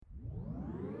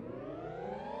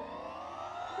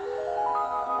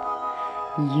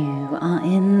You are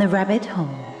in the rabbit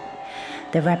hole.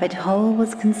 The rabbit hole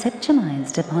was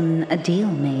conceptualized upon a deal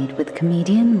made with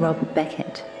comedian Rob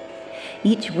Beckett.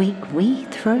 Each week we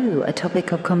throw a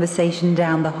topic of conversation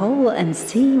down the hole and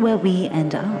see where we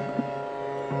end up.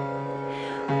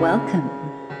 Welcome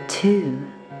to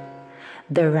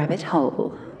the rabbit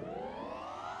hole.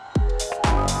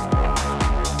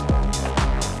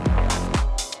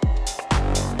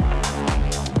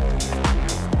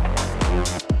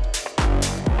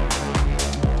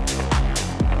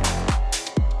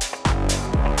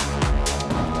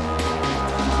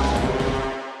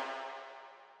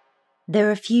 There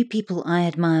are few people I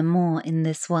admire more in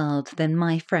this world than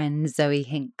my friend Zoe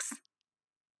Hinks.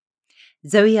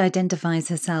 Zoe identifies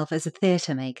herself as a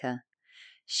theatre maker.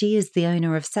 She is the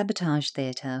owner of Sabotage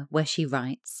Theatre, where she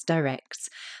writes, directs,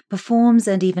 performs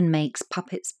and even makes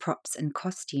puppets, props and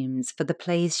costumes for the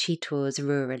plays she tours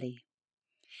rurally.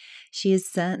 She is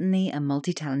certainly a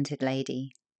multi-talented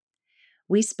lady.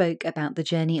 We spoke about the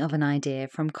journey of an idea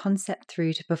from concept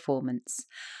through to performance.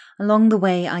 Along the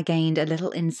way, I gained a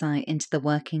little insight into the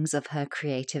workings of her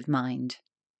creative mind.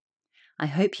 I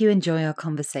hope you enjoy our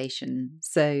conversation.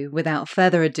 So, without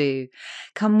further ado,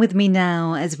 come with me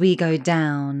now as we go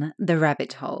down the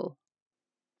rabbit hole.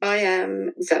 I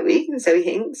am Zoe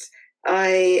Hinks.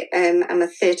 I am a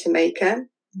theatre maker,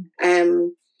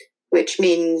 which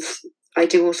means I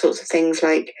do all sorts of things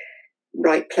like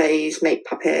write plays, make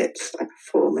puppets, I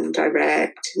perform and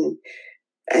direct,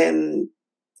 and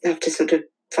have to sort of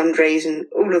fundraise and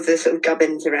all of the sort of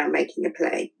gubbins around making a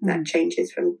play. That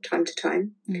changes from time to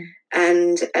time.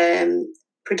 And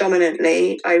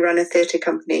predominantly I run a theatre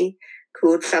company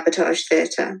called Sabotage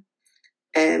Theatre.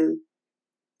 And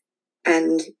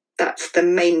that's the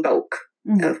main bulk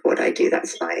of what I do.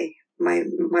 That's my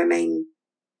main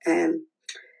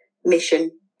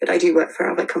mission, but I do work for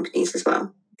other companies as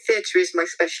well. Theatre is my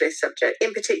specialist subject,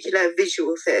 in particular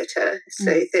visual theatre,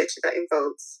 so theatre that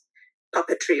involves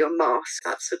puppetry or mask,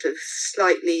 that sort of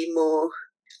slightly more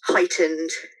heightened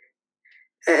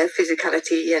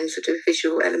physicality and sort of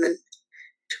visual element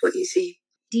to what you see.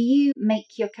 Do you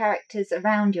make your characters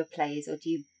around your plays, or do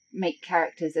you make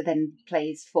characters and then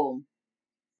plays form?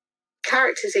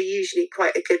 Characters are usually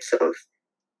quite a good sort of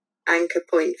anchor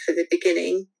point for the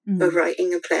beginning of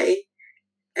writing a play.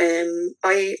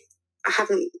 I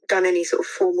haven't done any sort of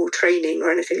formal training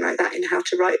or anything like that in how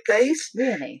to write plays.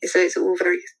 Really? So it's all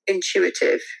very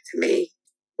intuitive to me.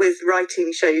 With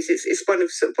writing shows, it's one of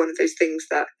those things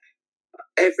that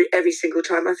every single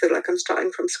time I feel like I'm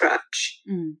starting from scratch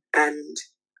and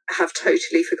have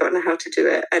totally forgotten how to do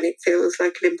it, and it feels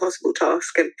like an impossible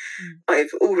task, and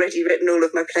I've already written all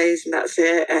of my plays and that's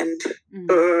it, and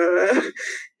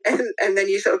then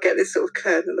you sort of get this sort of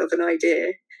kernel of an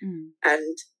idea,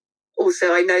 and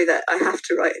also I know that I have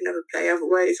to write another play,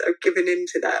 otherwise I've given in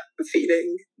to that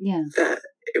feeling that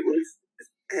it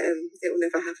will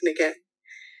never happen again.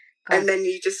 And then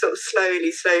you just sort of slowly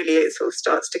it sort of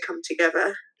starts to come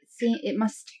together. See, it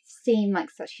must seem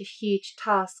like such a huge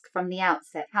task from the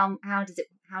outset. How does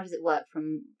it work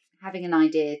from having an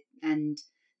idea and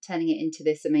turning it into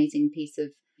this amazing piece of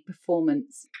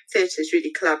performance? Theatre is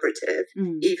really collaborative,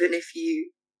 even if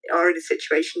you are in a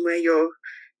situation where you're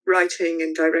writing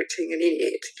and directing and in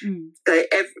it. So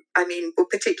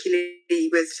particularly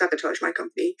with Sabotage, my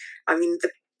company, the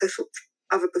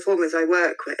other performers I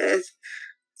work with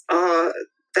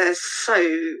they're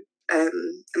so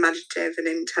imaginative and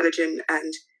intelligent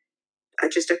and are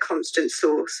just a constant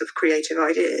source of creative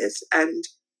ideas, and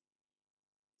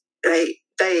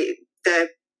they're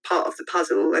part of the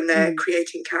puzzle, and they're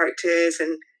creating characters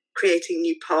and creating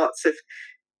new parts of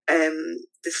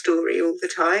the story all the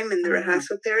time in the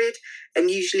rehearsal period. And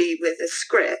usually with a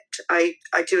script I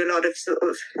do a lot of sort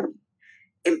of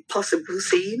impossible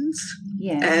scenes.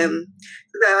 And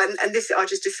this I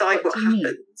just decide what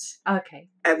happens. Okay.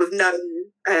 With no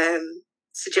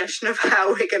suggestion of how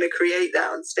we're going to create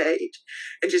that on stage,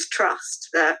 and just trust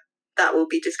that will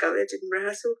be discovered in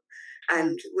rehearsal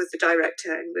and with the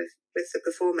director and with the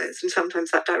performers. And sometimes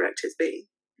that director's me.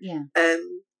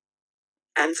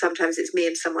 And sometimes it's me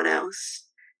and someone else.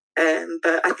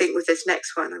 But I think with this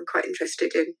next one, I'm quite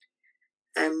interested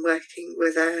in working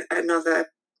with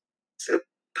another sort of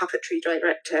puppetry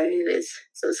director who is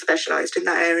sort of specialised in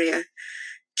that area,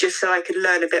 just so I could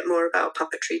learn a bit more about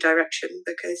puppetry direction,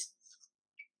 because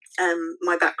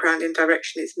my background in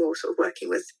direction is more sort of working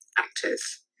with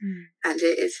actors, and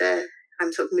it is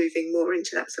I'm sort of moving more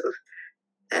into that sort of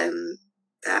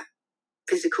that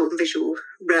physical and visual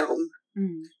realm.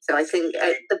 So I think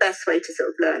the best way to sort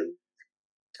of learn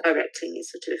directing is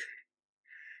sort of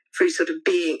through sort of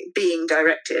being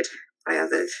directed. by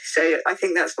others. So I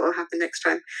think that's what will happen next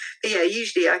time. But yeah,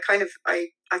 usually I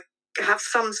have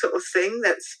some sort of thing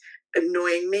that's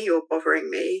annoying me or bothering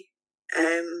me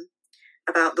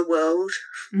about the world,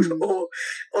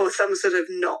 or some sort of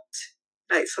knot,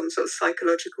 like some sort of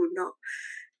psychological knot,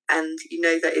 and you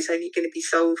know that it's only going to be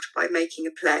solved by making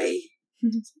a play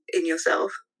in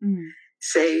yourself.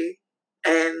 So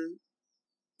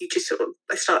you just sort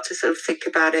of start to sort of think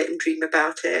about it and dream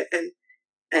about it,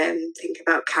 and think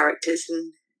about characters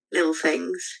and little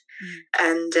things,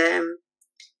 and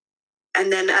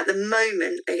then at the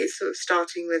moment it's sort of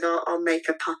starting with I'll make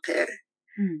a puppet,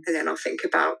 and then I'll think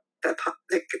about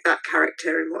that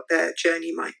character and what their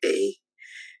journey might be,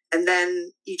 and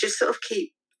then you just sort of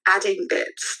keep adding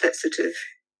bits that sort of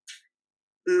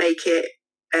make it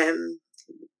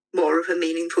more of a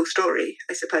meaningful story,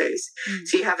 I suppose.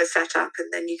 So you have a setup,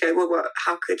 and then you go, well,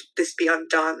 how could this be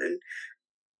undone, and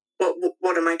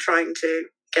what am I trying to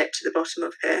get to the bottom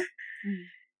of here?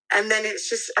 And then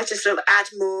I just sort of add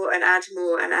more and add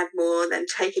more and add more, and then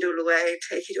take it all away,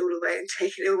 take it all away, and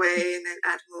take it away, and then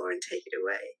add more and take it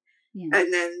away,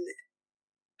 and then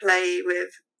play with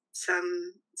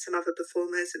some other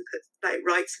performers and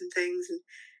write some things and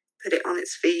put it on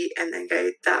its feet, and then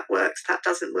go, that works, that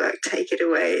doesn't work, take it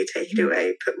away,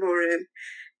 put more in,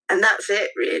 and that's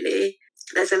it really.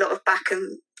 There's a lot of back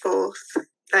and forth.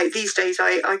 Like these days,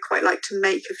 I quite like to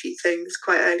make a few things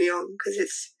quite early on, because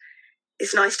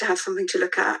it's nice to have something to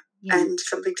look at and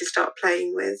something to start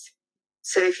playing with.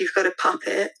 So if you've got a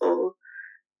puppet or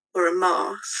a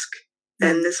mask,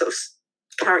 then the sort of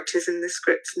characters and the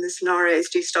scripts and the scenarios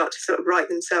do start to sort of write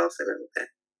themselves a little bit.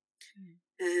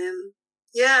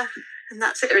 And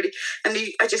that's it really. And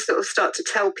I just sort of start to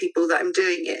tell people that I'm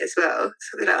doing it as well.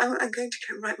 So they're like, I'm going to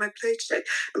go and write my play today.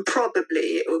 And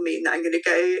probably it will mean that I'm going to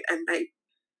go and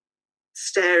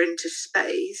stare into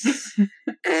space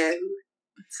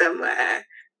somewhere,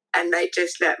 and they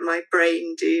just let my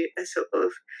brain do a sort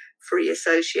of free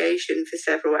association for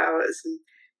several hours, and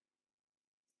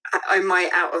I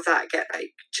might out of that get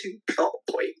 2 plot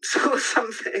points or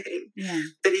something.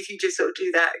 But if you just sort of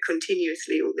do that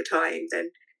continuously all the time,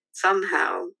 then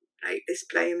somehow this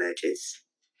play emerges.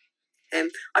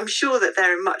 I'm sure that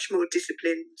there are much more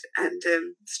disciplined and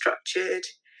structured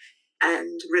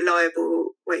and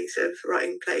reliable ways of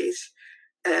writing plays,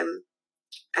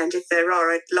 and if there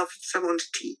are, I'd love someone to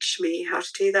teach me how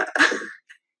to do that.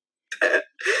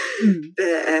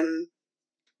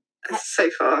 but so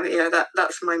far,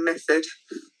 that's my method.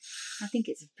 I think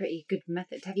it's a pretty good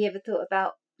method. Have you ever thought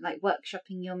about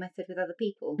workshopping your method with other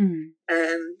people?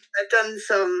 I've done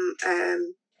some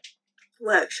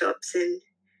workshops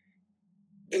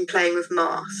in playing with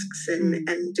masks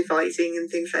and devising and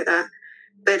things like that.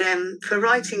 But for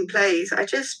writing plays,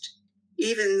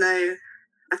 even though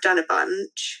I've done a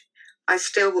bunch, I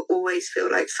still will always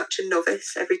feel like such a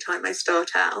novice every time I start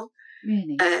out.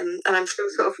 Really? And I'm still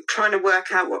sort of trying to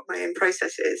work out what my own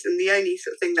process is. And the only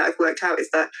sort of thing that I've worked out is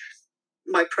that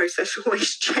my process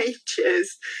always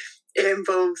changes. It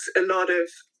involves a lot of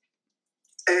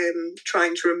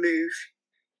trying to remove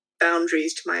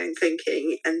boundaries to my own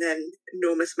thinking, and then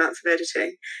enormous amounts of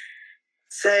editing.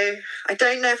 So I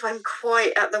don't know if I'm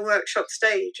quite at the workshop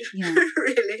stage,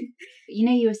 really.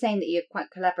 You were saying that you're quite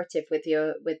collaborative with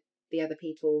the other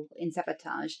people in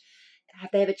Sabotage.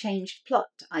 Have they ever changed plot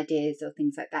ideas or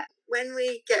things like that? When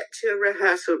we get to a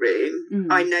rehearsal room,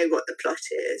 I know what the plot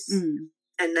is, and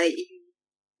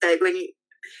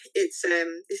it's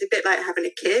a bit like having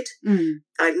a kid.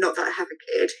 Not that I have a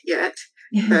kid yet,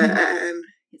 but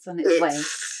it's on its way.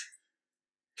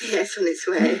 Yeah, it's on its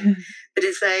way. But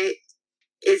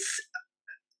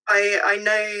I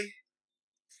know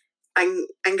I'm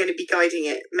going to be guiding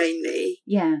it mainly.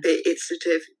 Yeah. But it's sort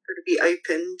of got to be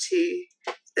open to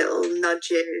little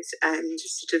nudges and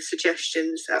sort of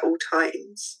suggestions at all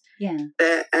times. Yeah.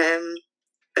 But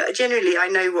generally I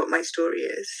know what my story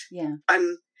is. Yeah.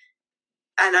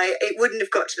 It wouldn't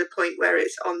have got to the point where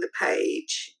it's on the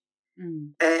page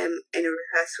in a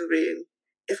rehearsal room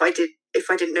if I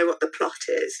didn't know what the plot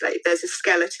is. There's a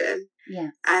skeleton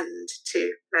and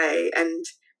to play, and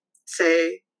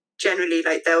so generally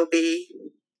there'll be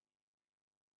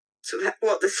sort of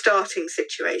what the starting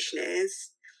situation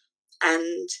is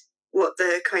and what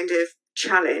the kind of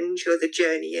challenge or the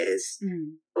journey is,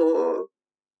 or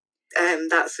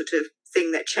that sort of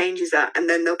thing that changes that, and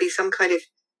then there'll be some kind of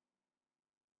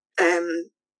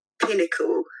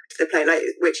pinnacle to the play,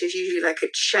 which is usually a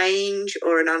change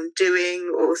or an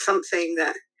undoing or something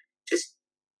that just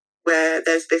where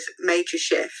there's this major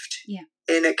shift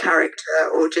in a character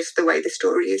or just the way the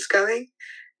story is going,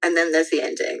 and then there's the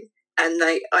ending, and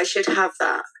I should have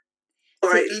that.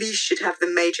 or at least should have the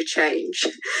major change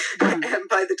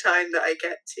by the time that I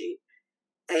get to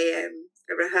a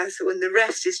rehearsal. And the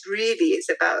rest is really, it's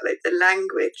about like the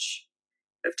language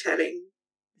of telling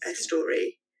a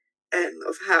story,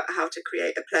 of how to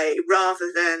create a play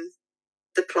rather than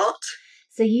the plot.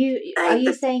 So are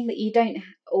you saying that you don't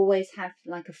always have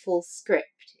like a full script?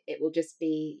 It will just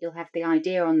be, you'll have the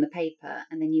idea on the paper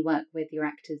and then you work with your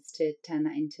actors to turn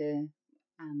that into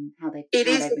how they... It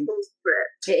is a full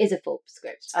script. It is a full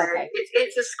script. So okay.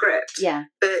 It's a script. Yeah.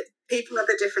 But people have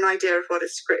a different idea of what a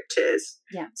script is.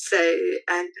 Yeah. So,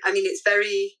 and I mean, it's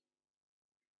very,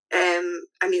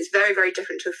 it's very, very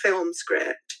different to a film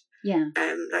script. Yeah.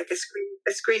 Like a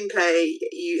screenplay,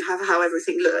 you have how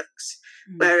everything looks.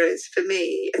 Whereas for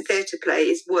me, a theatre play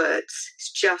is words.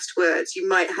 It's just words. You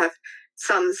might have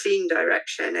some scene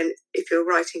direction, and if you're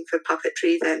writing for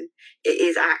puppetry, then it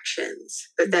is actions,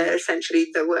 but they're essentially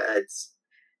the words.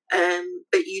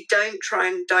 But you don't try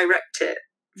and direct it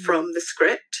from the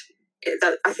script.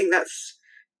 I think that's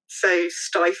so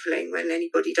stifling when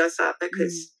anybody does that,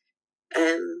 because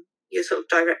you're sort of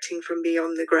directing from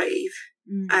beyond the grave.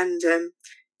 And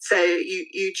so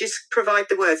you just provide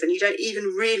the words, and you don't even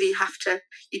really have to,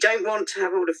 you don't want to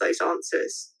have all of those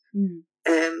answers.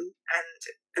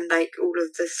 And like all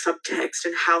of the subtext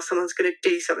and how someone's going to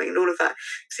do something and all of that.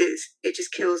 So it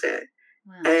just kills it.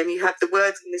 Wow. You have the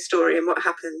words in the story and what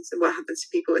happens to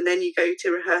people, and then you go to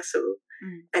rehearsal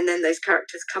and then those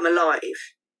characters come alive.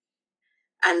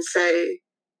 And so,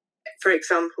 for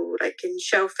example, like in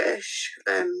Shellfish,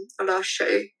 our last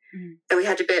show, and we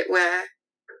had a bit where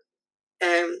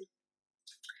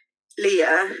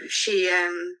Leah, she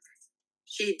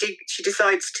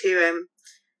decides to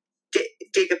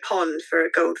dig a pond for a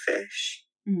goldfish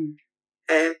in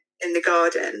the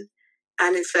garden,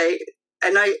 and it's like,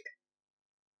 and I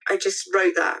just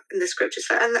wrote that in the script, just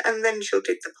like, and then she'll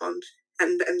dig the pond,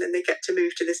 and then they get to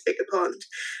move to this bigger pond.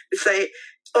 It's like,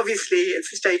 obviously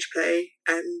it's a stage play,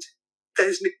 and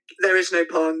there is no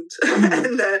pond,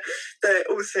 and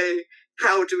also,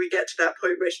 how do we get to that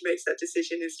point where she makes that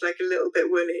decision is like a little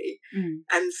bit woolly.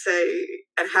 And so,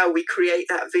 and how we create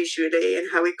that visually, and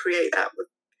how we create that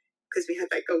because we had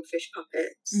like goldfish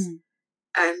puppets,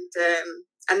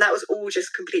 and that was all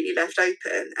just completely left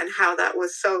open. And how that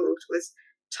was solved was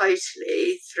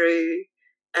totally through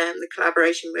the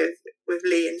collaboration with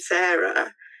Lee and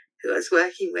Sarah, who I was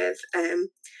working with,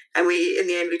 and we, in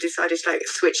the end, we decided to like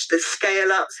switch the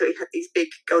scale up. So we had these big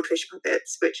goldfish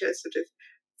puppets, which are sort of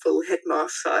full head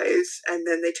mask size, and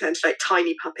then they turned to like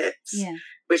tiny puppets,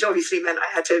 which obviously meant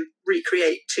I had to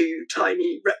recreate 2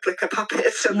 tiny replica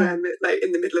puppets of them, like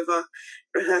in the middle of our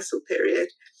rehearsal period,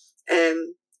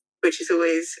 which is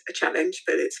always a challenge,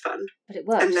 but it's fun. But it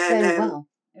worked so well.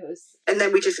 It was, and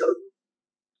then we just sort of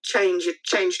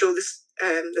changed all this,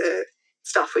 the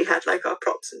stuff we had, like our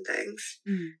props and things,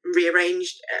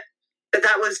 rearranged it. But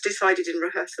that was decided in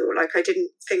rehearsal. Like, I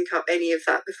didn't think up any of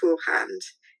that beforehand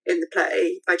in the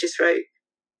play. I just wrote,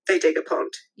 they dig a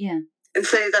pond. Yeah. And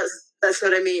so that's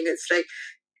what I mean. It's like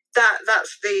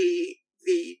that's the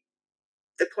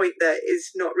point that is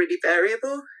not really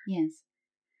variable. Yes.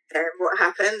 What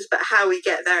happens, but how we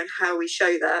get there and how we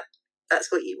show that,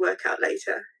 that's what you work out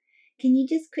later. Can you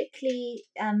just quickly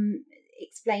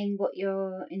explain what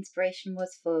your inspiration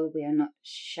was for We Are Not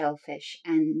Shellfish,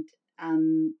 and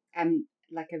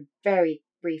like a very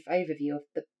brief overview of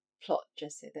the plot,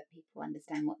 just so that people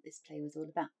understand what this play was all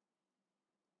about?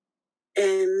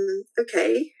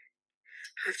 Okay.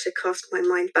 I have to cast my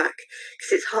mind back,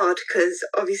 because it's hard, because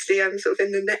obviously I'm sort of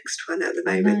in the next one at the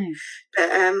moment. But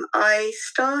I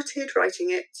started writing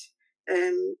it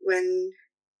when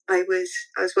I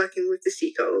was working with the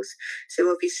Seagulls. So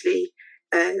obviously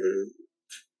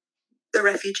the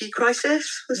refugee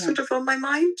crisis was sort of on my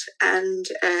mind, and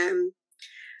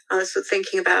I was sort of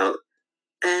thinking about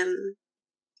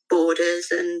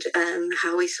borders and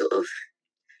how we sort of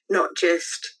not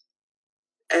just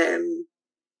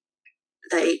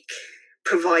like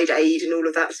provide aid and all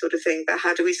of that sort of thing, but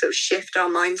how do we sort of shift our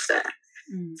mindset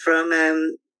from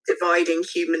dividing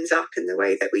humans up in the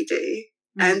way that we do.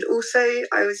 And also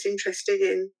I was interested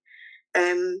in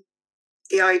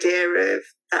the idea of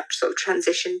that sort of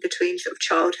transition between sort of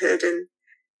childhood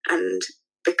and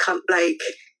become like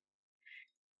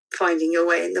finding your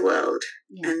way in the world,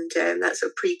 and that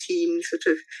sort of pre-teen sort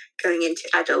of going into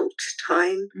adult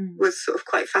time was sort of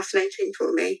quite fascinating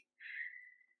for me.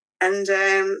 And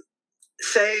so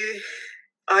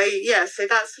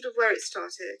that's sort of where it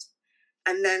started.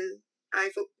 And then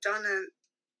I've done a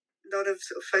lot of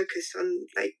sort of focus on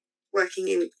like working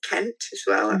in Kent as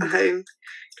well, at home,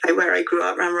 like where I grew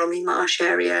up, around Romney Marsh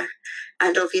area,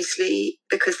 And obviously,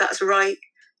 because that's right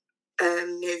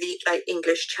near the like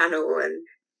English Channel, and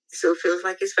it sort of feels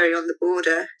like it's very on the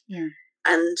border. Yeah.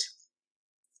 And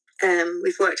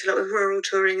we've worked a lot with rural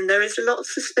touring, and there is a lot of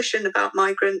suspicion about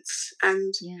migrants.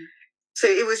 And so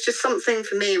it was just something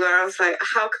for me where I was like,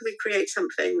 how can we create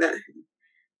something that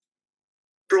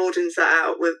broadens that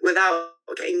out without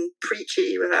getting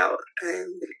preachy, without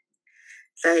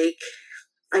like,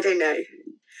 I don't know,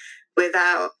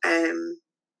 without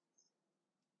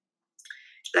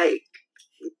like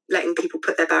letting people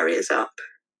put their barriers up.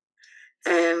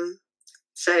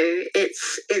 So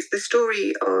it's the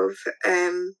story of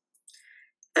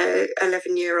a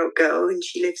 11-year-old girl, and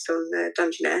she lives on the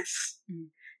Dungeness,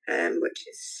 which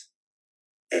is,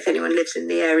 if anyone lives in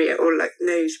the area or like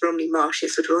knows Romney Marsh,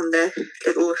 is sort of on the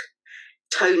little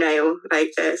toenail,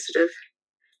 like the sort of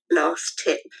last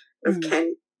tip of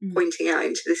Kent, pointing out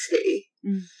into the city.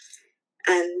 And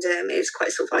it's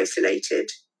quite sort of isolated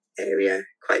area,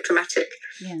 quite dramatic.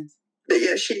 Yes. But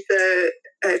yeah, she's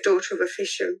a daughter of a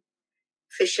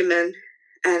fisherman,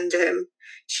 and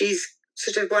she's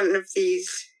sort of one of these.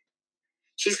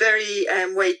 She's very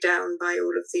weighed down by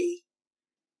all of the,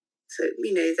 so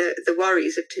the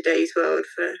worries of today's world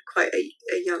for quite a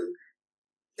young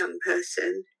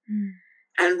person.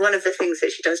 And one of the things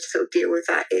that she does to sort of deal with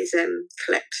that is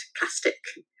collect plastic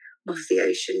off the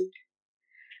ocean.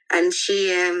 And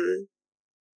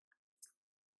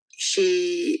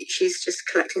she's just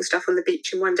collecting stuff on the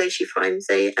beach, and one day she finds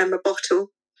a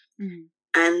bottle,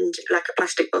 and like a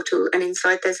plastic bottle, and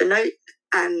inside there's a note,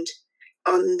 and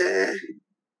on the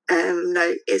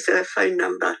note is a phone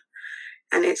number,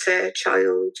 and it's a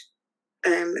child,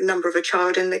 number of a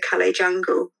child in the Calais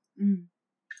jungle.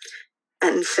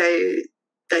 And so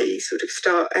they sort of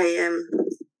start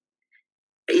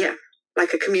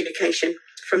like a communication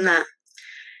from that.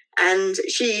 And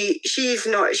she's a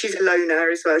loner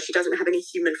as well. She doesn't have any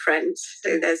human friends.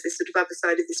 So there's this sort of other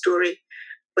side of the story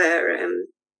where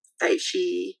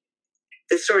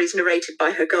the story's narrated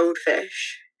by her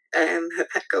goldfish, her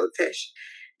pet goldfish,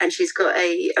 and she's got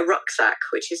a rucksack,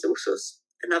 which is also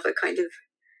another kind of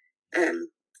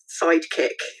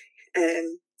sidekick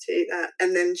to that.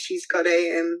 And then she's got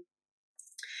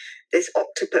this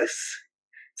octopus,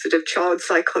 sort of child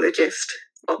psychologist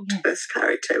octopus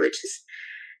character, which is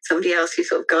somebody else who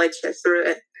sort of guides her through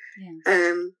it.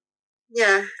 And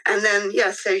then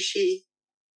so she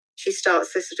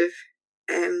starts this sort of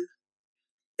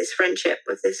this friendship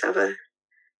with this other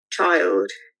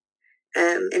child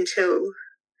until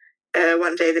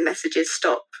one day the messages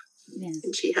stop,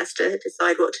 and she has to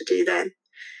decide what to do then.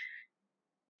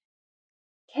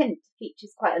 Kent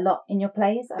features quite a lot in your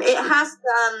plays. It has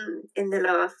done in the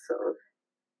last sort of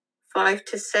 5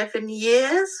 to 7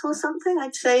 years or something.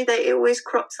 I'd say that it always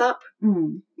crops up.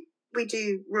 We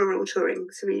do rural touring,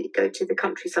 so we go to the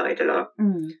countryside a lot.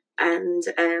 And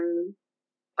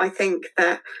I think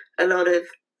that a lot of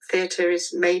theatre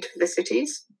is made for the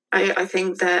cities. I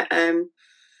think that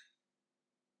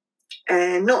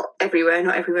not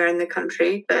everywhere in the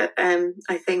country, but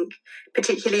I think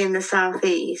particularly in the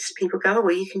southeast, people go, oh,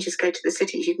 well, you can just go to the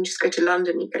cities, you can just go to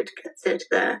London, you go to theatre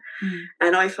there.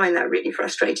 And I find that really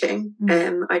frustrating.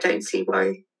 I don't see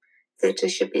why theatre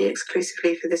should be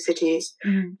exclusively for the cities.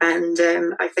 And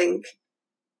I think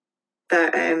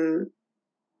that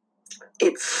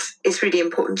it's really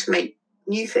important to make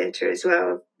new theatre as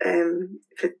well,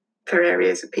 for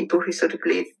areas of people who sort of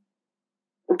live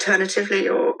alternatively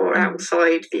or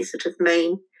outside these sort of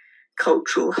main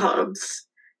cultural hubs,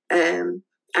 and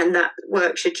that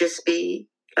work should just be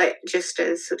like just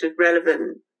as sort of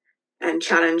relevant and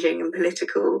challenging and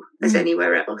political as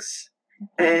anywhere else.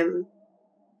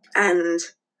 And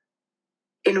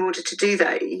in order to do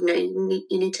that, you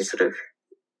need to sort of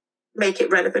make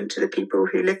it relevant to the people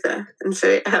who live there. And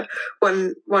so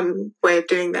one way of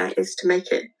doing that is to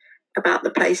make it about the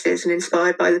places and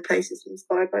inspired by the places,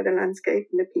 inspired by the landscape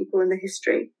and the people and the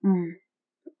history.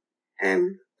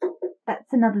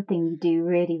 That's another thing you do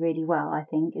really, really well, I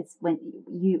think, is when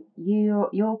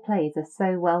your plays are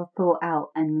so well thought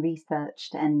out and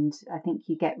researched, and I think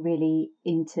you get really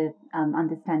into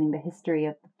understanding the history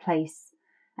of the place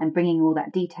and bringing all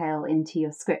that detail into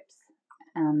your scripts.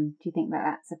 Do you think that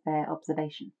that's a fair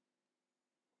observation?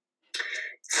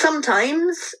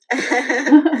 Sometimes,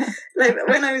 like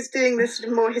when I was doing the sort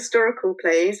of more historical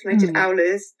plays, and I did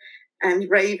Owlers and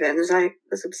Ravens, I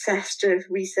was obsessed with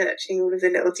researching all of the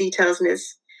little details, and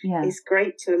it's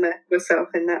great to immerse yourself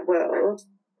in that world.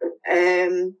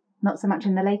 Not so much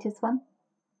in the latest one?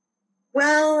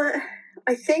 Well,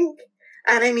 I think,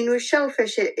 and I mean with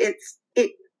Shellfish, it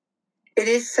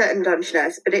is set in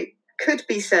Dungeness, but it could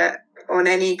be set on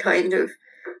any kind of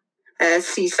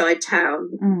seaside town,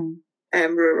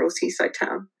 rural seaside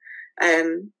town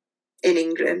in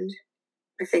England.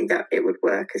 I think that it would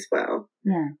work as well.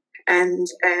 Yeah. And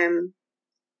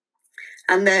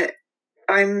that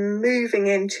I'm moving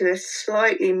into a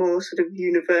slightly more sort of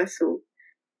universal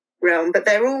realm, but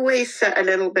they're always set a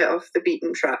little bit off the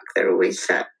beaten track. They're always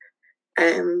set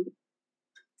in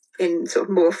sort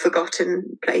of more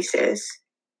forgotten places.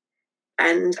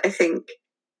 And I think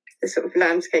the sort of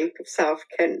landscape of South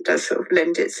Kent does sort of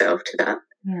lend itself to that,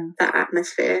 that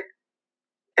atmosphere.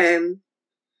 But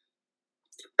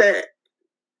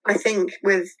I think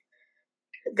with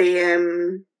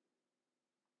the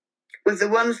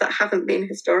ones that haven't been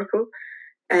historical,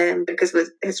 because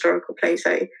with historical plays,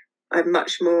 I'm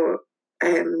much more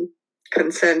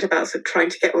concerned about sort of trying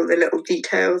to get all the little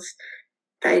details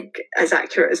like as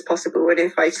accurate as possible. And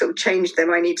if I sort of change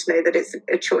them, I need to know that it's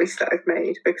a choice that I've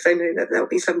made, because I know that there'll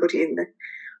be somebody in the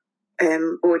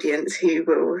audience who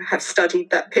will have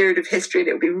studied that period of history, and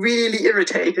it'll be really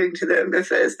irritating to them if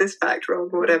there's this fact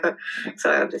wrong or whatever. So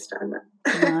I understand that.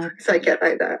 So I get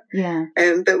like that. Yeah.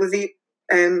 But with the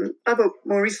other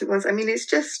more recent ones, I mean, it's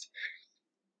just,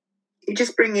 you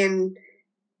just bring in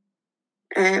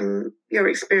your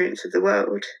experience of the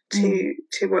world to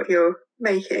what you're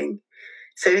making.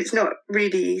 So it's not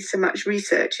really so much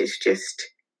research, it's just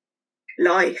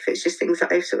life. It's just things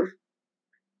that I've sort of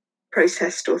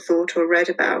processed or thought or read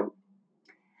about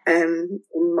in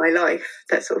my life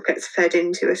that sort of gets fed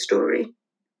into a story.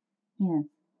 Yeah.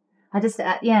 It's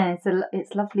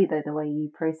lovely though, the way you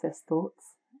process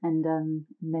thoughts and then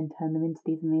turn them into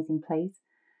these amazing plays.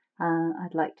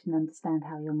 I'd like to understand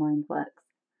how your mind works.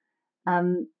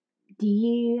 Do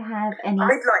you have any... I'd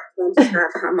like to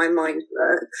understand how my mind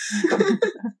works.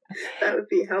 That would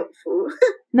be helpful.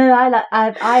 No,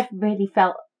 I've really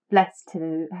felt blessed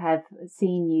to have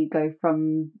seen you go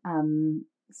from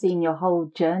seeing your whole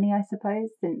journey, I suppose,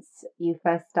 since you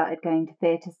first started going to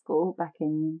theatre school back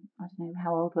in, I don't know,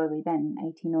 how old were we then,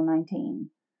 18 or 19?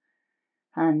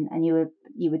 And you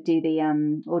would do the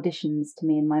auditions to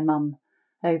me and my mum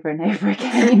over and over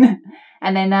again.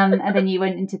 and then you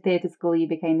went into theatre school, you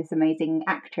became this amazing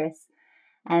actress,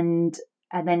 and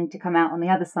then to come out on the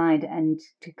other side and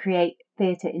to create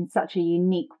theatre in such a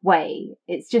unique way.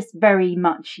 It's just very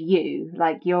much you.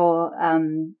 Like you're a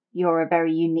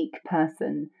very unique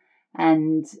person,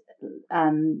 and I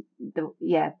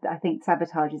think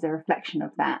Sabotage is a reflection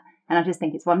of that. And I just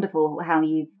think it's wonderful how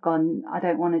you've gone, I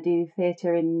don't want to do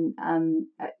theatre in,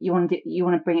 you want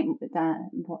to bring it,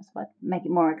 make it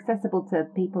more accessible to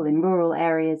people in rural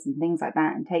areas and things like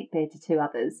that, and take theatre to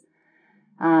others.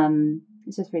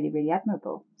 It's just really, really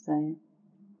admirable. So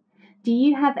do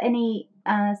you have any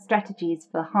strategies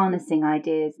for harnessing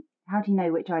ideas? How do you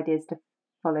know which ideas to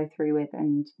follow through with,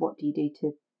 and what do you do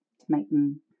to make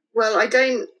them? Well, I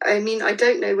don't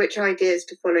know which ideas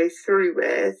to follow through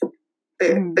with,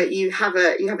 but you have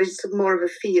a sort of more of a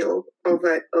feel of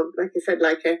like I said,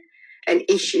 like an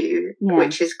issue,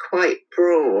 which is quite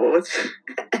broad.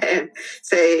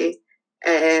 So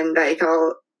like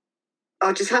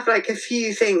I'll just have like a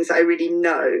few things I really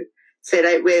know. So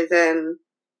like with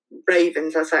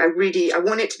Ravens, I say I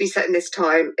want it to be set in this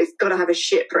time. It's got to have a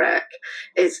shipwreck.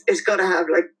 It's got to have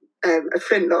like a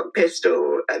flintlock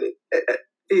pistol and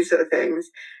these sort of things.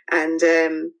 And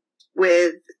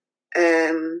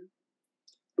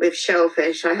with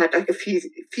Shellfish, I had like a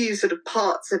few sort of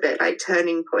parts of it, like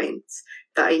turning points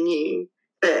that I knew,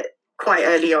 but quite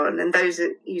early on, and those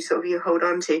are you hold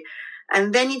on to,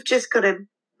 and then you've just got to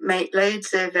make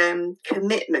loads of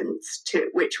commitments to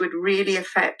which would really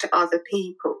affect other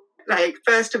people. Like,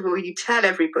 first of all, you tell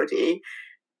everybody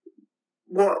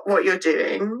what you're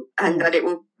doing, and that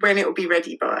when it will be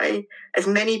ready by, as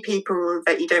many people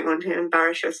that you don't want to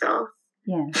embarrass yourself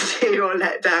to or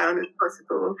let down as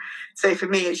possible. So for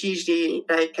me, it's usually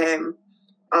like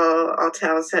I'll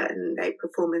tell certain like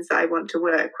performers that I want to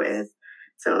work with.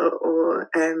 So, or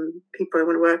people I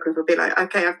want to work with will be like,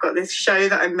 okay, I've got this show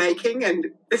that I'm making, and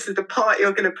this is the part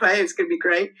you're going to play. It's going to be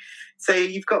great. So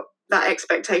you've got that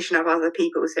expectation of other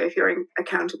people. So if you're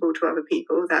accountable to other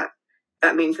people, that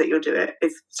means that you'll do it,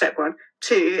 is step one.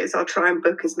 2 is I'll try and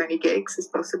book as many gigs as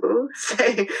possible, so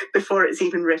before it's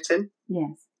even written.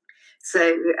 Yes.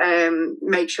 So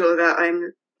make sure that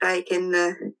I'm like in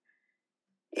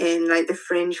like the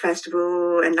Fringe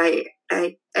Festival and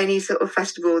like any sort of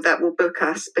festival that will book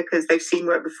us because they've seen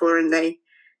work before, and they,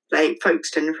 like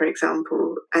Folkestone, for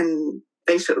example, and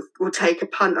they sort of will take a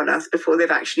punt on us before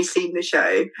they've actually seen the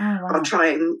show. Oh, wow. I'll try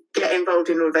and get involved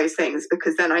in all those things,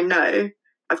 because then I know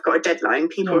I've got a deadline.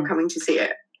 People are coming to see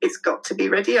it. it's got to be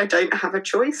ready. I don't have a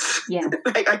choice. Yeah.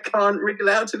 Like, I can't wriggle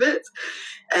out of it.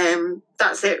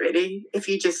 That's it, really. If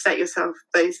you just set yourself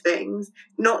those things,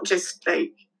 not just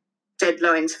like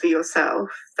deadlines for yourself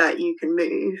that you can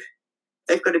move.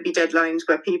 They've got to be deadlines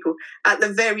where people, at the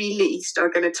very least, are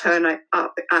going to turn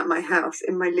up at my house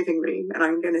in my living room, and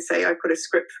I'm going to say, I've got a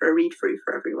script for a read through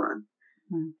for everyone.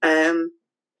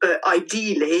 But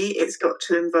ideally, it's got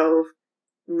to involve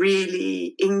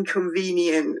really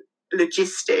inconvenient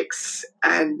logistics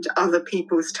and other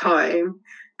people's time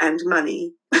and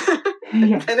money.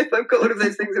 Yeah. And if I've got all of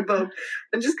those things involved,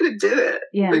 I'm just going to do it.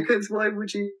 Yeah. Because why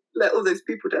would you let all those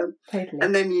people down? Totally.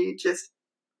 And then you just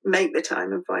make the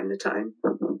time and find the time.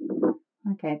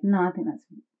 Okay. No, I think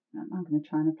I'm going to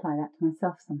try and apply that to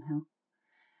myself somehow.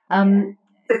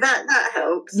 So that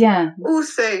helps. Yeah.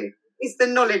 Also, is the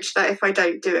knowledge that if I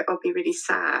don't do it, I'll be really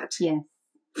sad. Yes.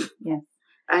 Yes.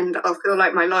 And I'll feel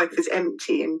like my life is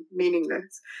empty and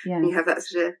meaningless. Yeah. And you have that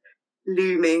sort of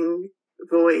looming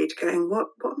void going, what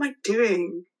am I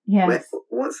doing? Yes.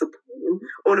 What's the point?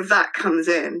 All of that comes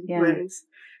in. Yeah. Whereas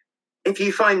if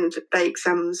you find like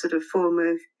some sort of form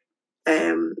of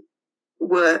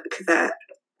work that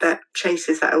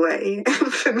chases that away,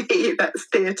 for me, that's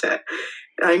theatre.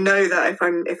 I know that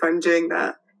if I'm doing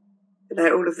that,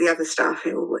 all of the other stuff,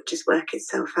 it will just work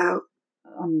itself out.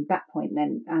 On that point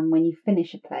then, when you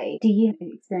finish a play, do you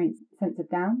experience a sense of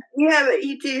down? Yeah, but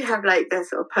you do have like the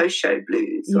sort of post-show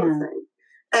blues sort of thing.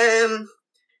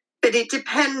 But it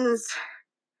depends.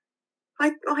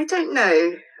 I don't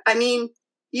know. I mean,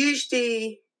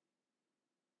 usually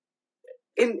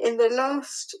in the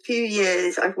last few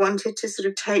years, I've wanted to sort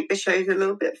of take the shows a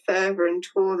little bit further and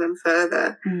tour them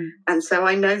further. And so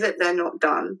I know that they're not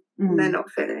done. They're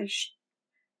not finished.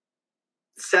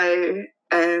 So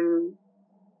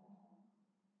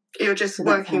you're just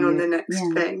working on the next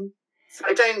thing. So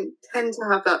I don't tend to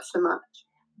have that so much.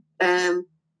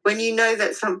 When you know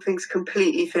that something's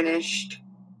completely finished,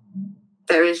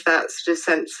 there is that sort of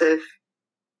sense of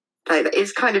like,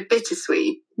 it's kind of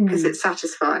bittersweet because it's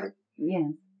satisfying. Yeah.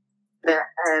 But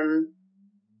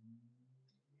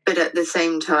at the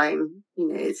same time, you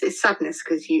know, it's sadness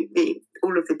because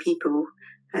all of the people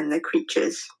and the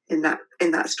creatures in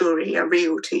that story are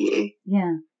real to you.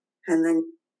 Yeah. And then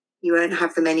you won't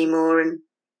have them anymore, and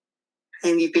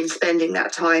you've been spending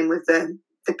that time with the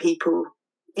people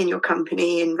in your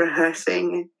company and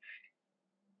rehearsing,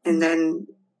 and then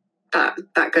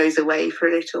that goes away for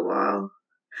a little while.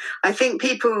 I think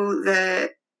people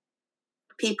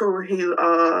who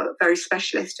are very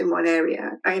specialist in one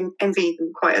area, I envy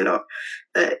them quite a lot,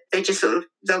 but they just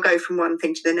they'll go from one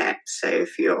thing to the next. So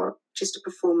if you're just a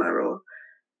performer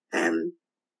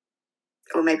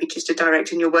or maybe just a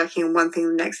director and you're working on one thing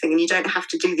and the next thing, and you don't have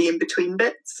to do the in-between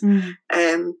bits.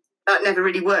 That never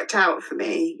really worked out for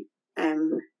me.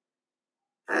 I'm,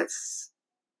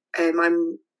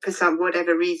 for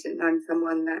whatever reason, I'm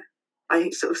someone that I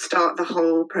sort of start the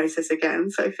whole process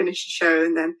again. So I finish a show,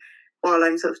 and then while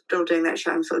I'm sort of still doing that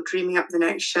show, I'm sort of dreaming up the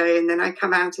next show, and then I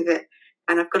come out of it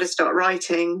and I've got to start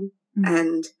writing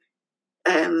and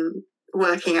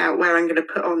working out where I'm going to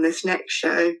put on this next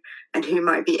show and who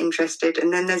might be interested.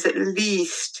 And then there's at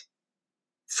least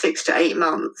 6 to 8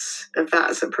 months of that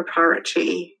as a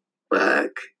preparatory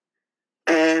work,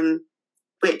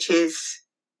 which is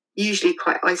usually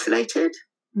quite isolated.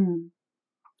 And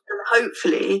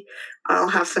hopefully I'll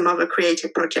have some other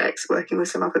creative projects working with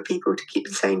some other people to keep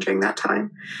me sane during that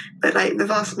time. But like the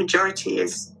vast majority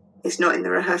is not in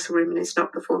the rehearsal room and is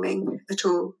not performing at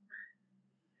all.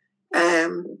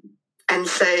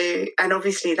 And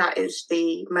obviously that is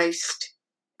the most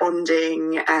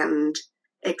bonding and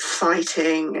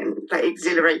exciting and like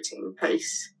exhilarating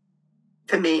place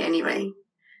for me anyway.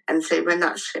 And so when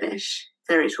that's finished,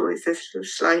 there is always this sort of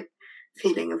slight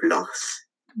feeling of loss.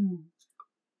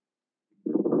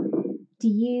 Do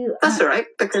you? That's all right,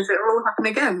 because it will all happen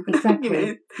again. Exactly. You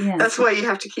know? Yeah. That's why you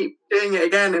have to keep doing it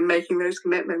again and making those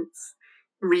commitments,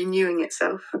 renewing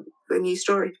itself for a new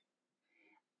story.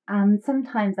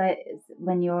 Sometimes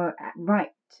when you're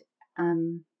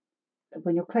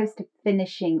when you're close to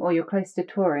finishing or you're close to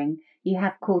touring, you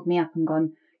have called me up and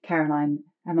gone, Caroline,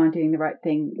 am I doing the right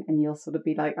thing? And you'll sort of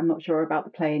be like, I'm not sure about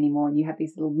the play anymore. And you have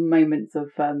these little moments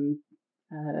of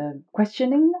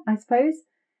questioning, I suppose.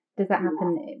 Does that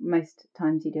happen most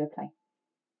times you do a play?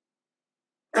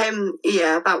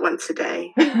 Yeah, about once a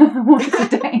day. Once a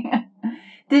day.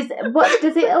 Does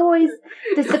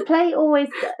the play always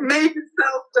maybe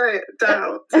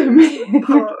self-doubt is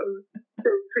part of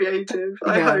being creative,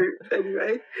 I hope,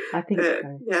 anyway. I think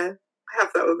so. Yeah, I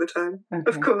have that all the time, okay.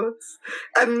 Of course.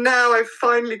 And now I've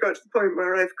finally got to the point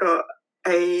where I've got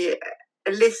a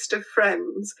a list of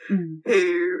friends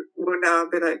who will now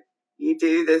be like, you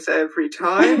do this every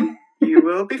time, you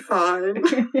will be fine.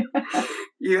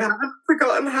 You haven't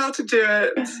forgotten how to do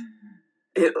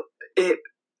it.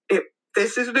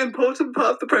 This is an important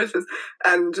part of the process.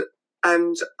 And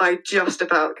I just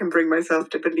about can bring myself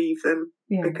to believe them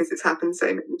because it's happened so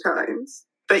many times.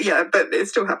 But it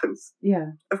still happens.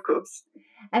 Yeah. Of course.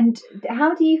 And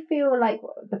how do you feel like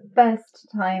the first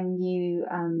time you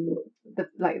on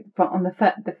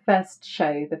the first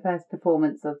show, the first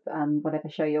performance of whatever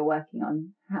show you're working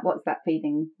on? What's that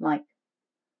feeling like?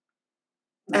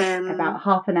 About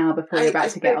half an hour before you're about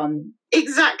to get on.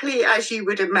 Exactly as you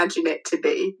would imagine it to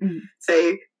be.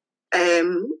 So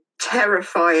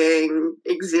terrifying,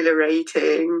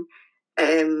 exhilarating,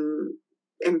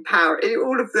 empowering,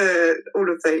 all of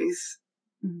those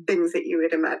things that you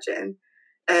would imagine.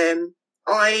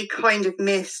 I kind of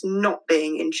miss not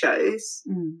being in shows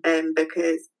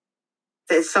because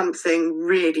there's something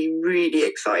really, really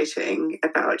exciting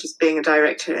about just being a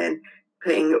director and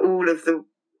putting all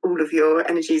of your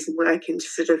energies and work into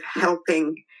sort of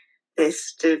helping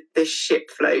this ship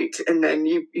float, and then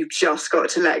you've just got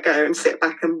to let go and sit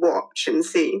back and watch and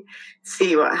see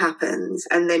what happens,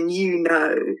 and then you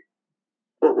know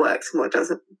what works and what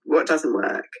doesn't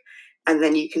work, and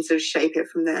then you can sort of shape it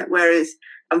from there. Whereas,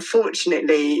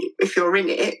 unfortunately, if you're in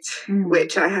it,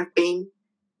 which I have been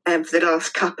for the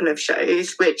last couple of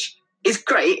shows, which is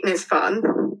great and it's fun,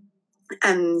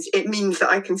 and it means that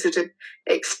I can sort of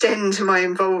extend my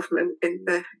involvement in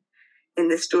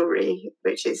the story,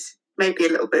 which is maybe a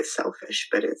little bit selfish,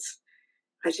 but it's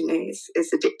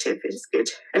addictive, it's good,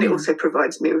 and it also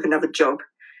provides me with another job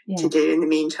to do in the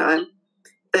meantime.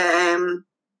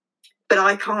 But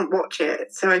I can't watch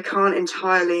it, so I can't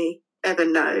entirely ever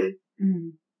know.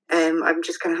 I'm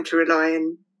just going to have to rely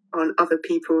on other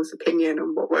people's opinion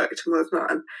on what worked and what's not.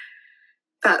 And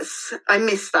I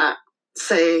miss that.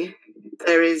 So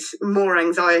there is more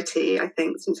anxiety, I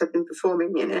think, since I've been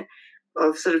performing in it,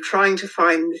 of sort of trying to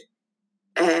find,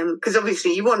 because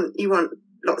obviously you want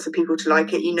lots of people to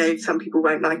like it. You know, some people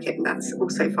won't like it, and that's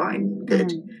also fine,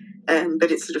 good.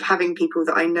 But it's sort of having people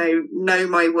that I know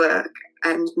my work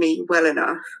and me well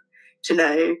enough to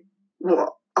know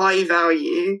what I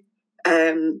value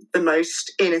the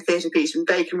most in a theatre piece, and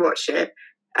they can watch it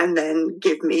and then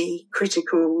give me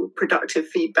critical, productive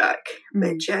feedback,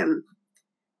 which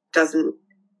doesn't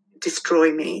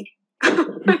destroy me.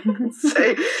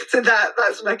 so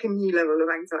that's like a new level of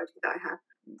anxiety that I have.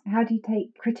 How do you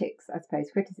take critics, I suppose,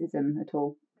 criticism at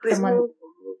all? Was it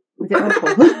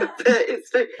awful?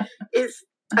 It's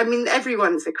I mean,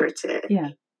 everyone's a critic. Yeah.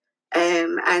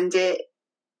 And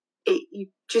you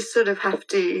just sort of have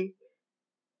to,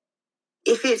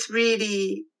 if it's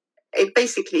really,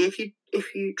 basically, if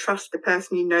you trust the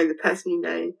person you know,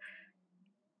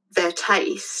 their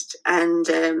taste, and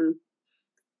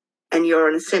you're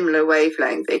on a similar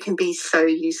wavelength, it can be so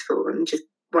useful and just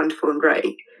wonderful and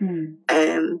great.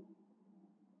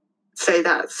 So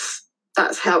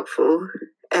that's helpful.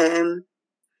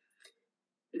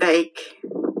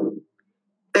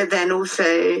 But then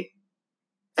also,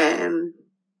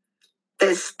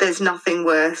 there's nothing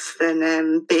worse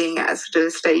than being at a sort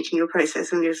of stage in your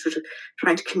process when you're sort of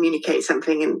trying to communicate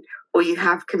something, or you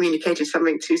have communicated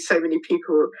something to so many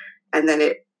people, and then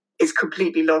it is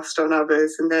completely lost on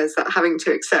others, and there's that having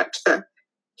to accept that,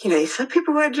 you know, some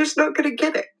people are just not going to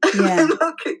get it. Yeah. They're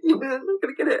not going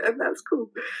to get it, and that's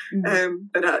cool. But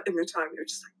in the time, you're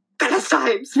just like,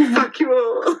 Philistines, fuck you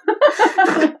all.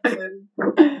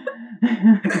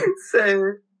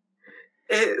 So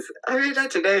it's, I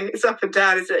don't know, it's up and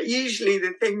down. It's usually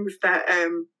the things that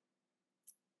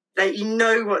you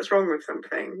know what's wrong with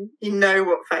something, you know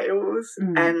what fails,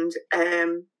 and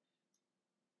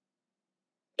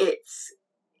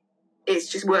it's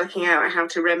just working out how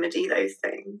to remedy those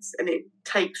things, and it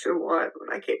takes a while.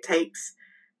 Like, it takes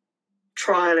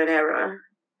trial and error.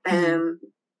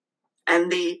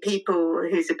 And the people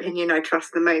whose opinion I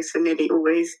trust the most are nearly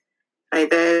always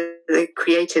they're the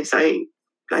creatives I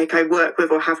work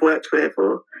with or have worked with,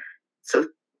 or sort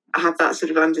of have that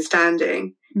sort of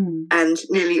understanding. And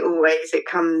nearly always it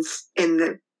comes in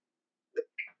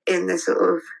the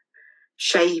sort of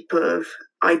shape of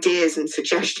ideas and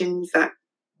suggestions that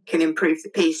can improve the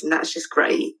piece, and that's just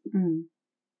great.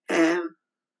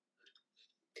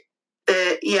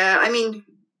 But yeah, I mean,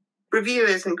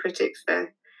 reviewers and critics,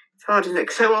 it's hard, isn't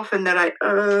it? So often they're like,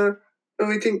 oh,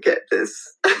 I didn't get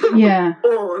this. Yeah.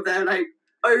 Or they're like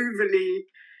overly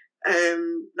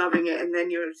loving it, and then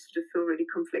you sort of feel really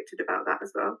conflicted about that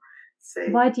as well. So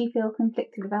why do you feel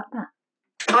conflicted about that?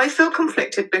 I feel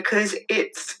conflicted because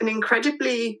it's an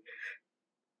incredibly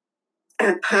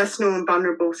a personal and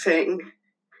vulnerable thing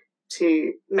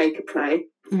to make a play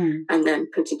and then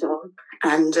put it on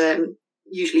and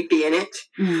usually be in it.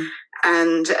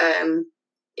 And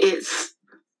it's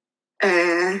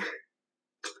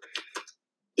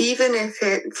even if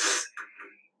it's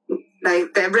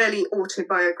like they're rarely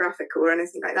autobiographical or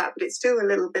anything like that, but it's still a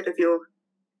little bit of your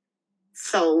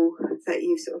soul that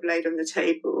you've sort of laid on the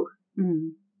table. And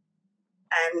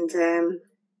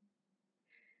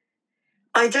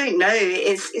I don't know,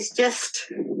 it's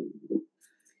just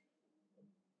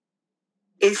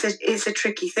it's a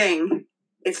tricky thing.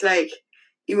 It's like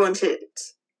you want it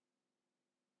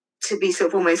to be sort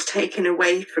of almost taken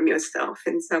away from yourself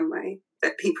in some way,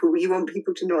 that you want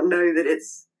people to not know that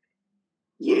it's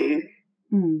you.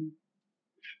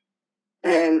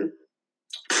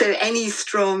 So any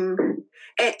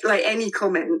any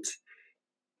comment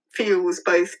feels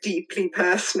both deeply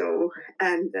personal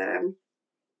and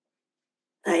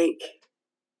like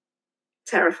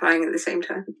terrifying at the same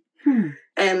time.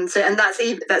 And that's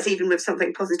even with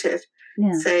something positive.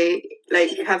 So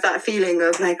like you have that feeling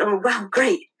of like, oh wow,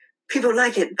 great, people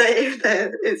like it.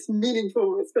 It's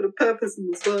meaningful. It's got a purpose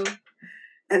in this world.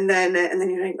 And then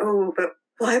you're like, oh, but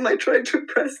why am I trying to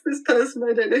impress this person?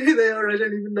 I don't know who they are. I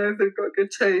don't even know if they've got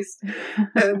good taste.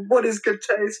 What is good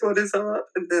taste? What is art?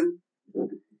 And then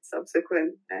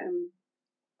subsequent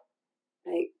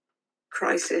like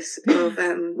crisis of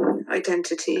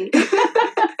identity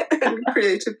and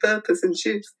creative purpose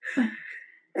ensues.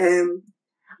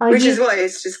 Which is why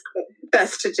it's just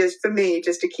best for me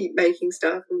to keep making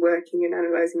stuff and working and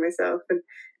analysing myself and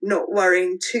not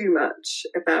worrying too much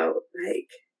about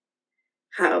like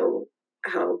how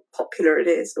popular it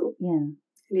is or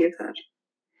any of that.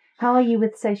 How are you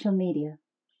with social media?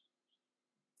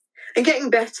 I'm getting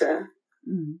better.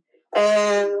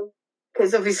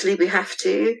 Because obviously we have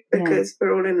to, because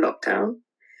we're all in lockdown.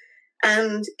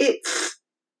 And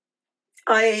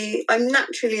I'm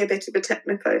naturally a bit of a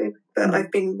technophobe, but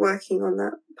I've been working on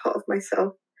that part of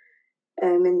myself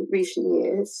in recent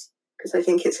years because I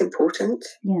think it's important.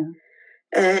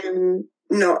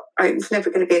 It's never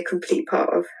going to be a complete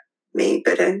part of me,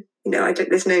 but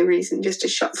there's no reason just to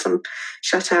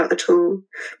shut out at all.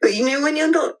 But when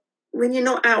you're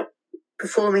not out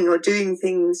performing or doing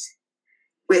things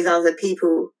with other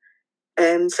people,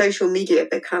 social media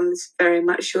becomes very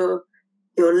much your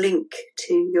link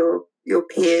to your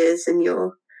peers and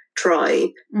your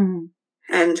tribe.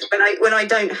 And when I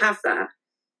don't have that,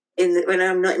 when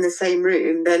I'm not in the same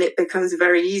room, then it becomes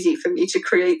very easy for me to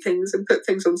create things and put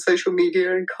things on social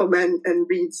media and comment and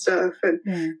read stuff and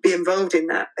be involved in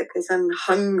that because I'm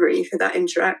hungry for that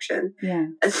interaction.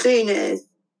 As soon as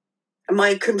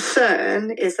my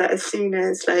concern is that as soon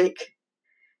as like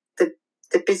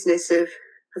the business of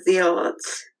the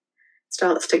arts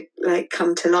starts to like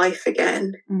come to life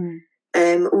again,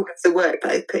 all of the work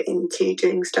that I put into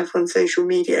doing stuff on social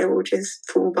media will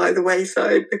just fall by the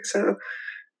wayside because I'll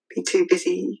be too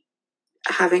busy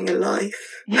having a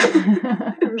life, doing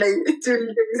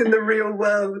things in the real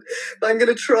world. But I'm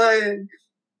going to try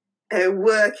and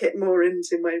work it more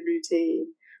into my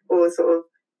routine, or sort of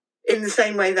in the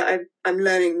same way that I'm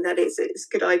learning that it's a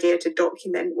good idea to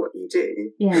document what you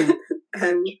do.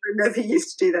 I never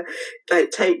used to do that,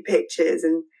 like take pictures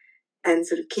and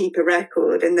sort of keep a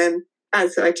record. And then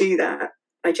as I do that,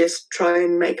 I just try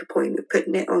and make a point of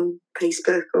putting it on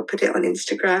Facebook or put it on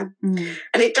Instagram. And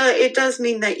it does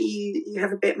mean that you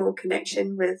have a bit more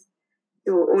connection with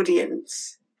your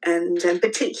audience. And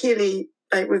particularly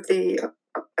like with the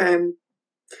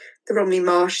Romney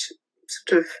Marsh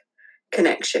sort of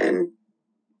connection,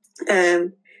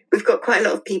 we've got quite a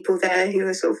lot of people there who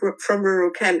are sort of from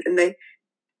rural Kent, and they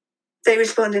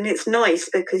respond, and it's nice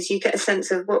because you get a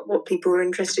sense of what people are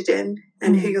interested in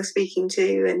and who you're speaking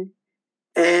to, and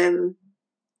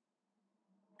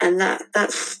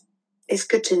that's it's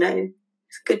good to know.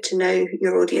 It's good to know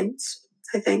your audience,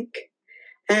 I think.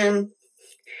 So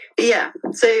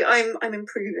I'm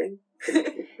improving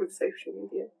with social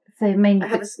media. So I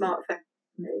have a smartphone.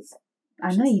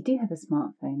 I know you do have a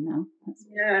smartphone now.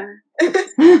 Yeah.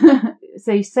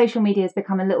 So social media has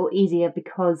become a little easier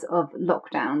because of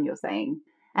lockdown, you're saying.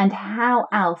 And how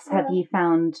else have you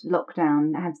found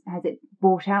lockdown? Has it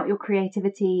brought out your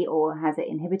creativity, or has it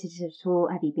inhibited it at all?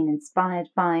 Have you been inspired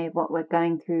by what we're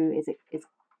going through? Is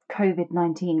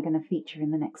COVID-19 going to feature in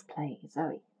the next play,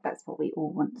 Zoe? That's what we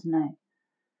all want to know.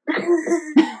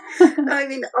 I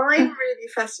mean, I'm really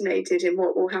fascinated in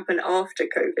what will happen after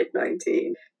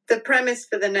COVID-19. The premise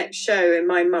for the next show, in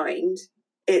my mind,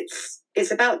 it's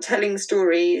about telling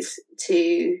stories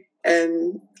to,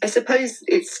 I suppose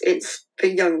it's for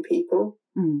young people,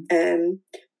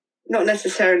 not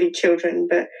necessarily children,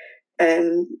 but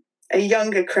a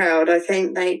younger crowd. I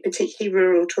think particularly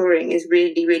rural touring is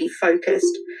really, really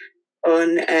focused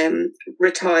on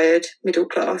retired middle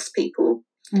class people,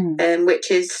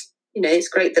 which is, it's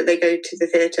great that they go to the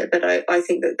theatre, but I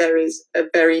think that there is a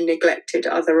very neglected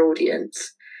other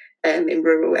audience in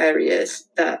rural areas,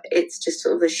 that it's just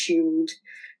sort of assumed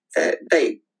that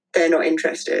they're not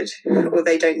interested or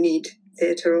they don't need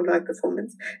theatre or live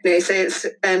performance. So it's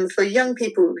for young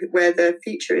people where the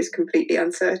future is completely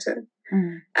uncertain.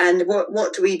 And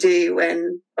what do we do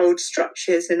when old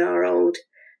structures and our old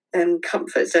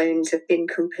comfort zones have been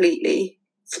completely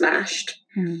smashed?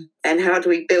 And how do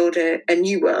we build a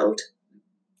new world?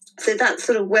 So that's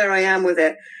sort of where I am with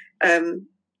it.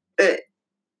 But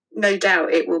no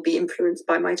doubt it will be influenced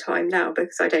by my time now,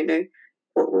 because I don't know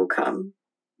what will come.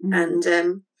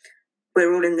 And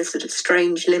we're all in this sort of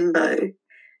strange limbo.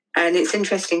 And it's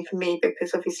interesting for me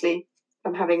because obviously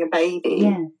I'm having a baby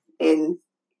in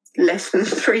less than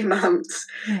 3 months.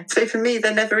 So for me,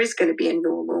 there never is going to be a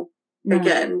normal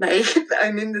again.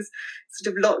 I'm in this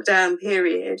sort of lockdown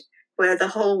period where the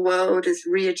whole world is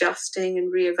readjusting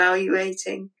and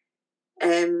reevaluating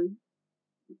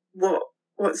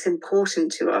what's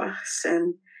important to us,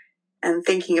 and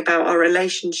thinking about our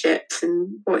relationships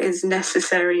and what is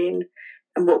necessary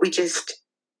and what we just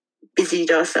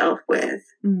busied ourselves with.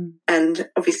 And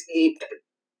obviously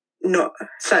not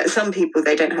some people,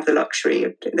 they don't have the luxury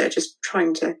of, they're just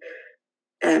trying to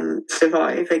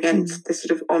survive against the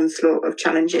sort of onslaught of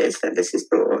challenges that this has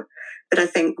brought. But I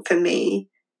think for me,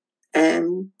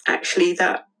 actually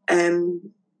that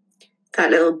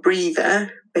little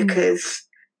breather, because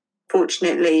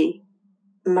fortunately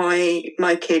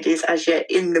my kid is as yet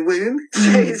in the womb,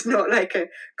 so it's not like a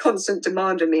constant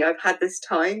demand on me. I've had this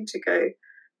time to go,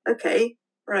 okay,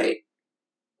 right,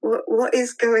 what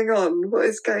is going on? What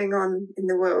is going on in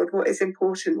the world? What is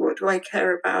important? What do I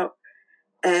care about?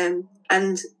 And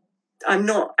I'm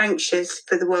not anxious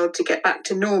for the world to get back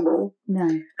to normal. No.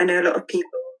 I know a lot of people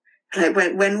like,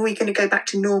 when are we going to go back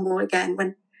to normal again?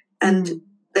 And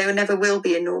there never will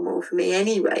be a normal for me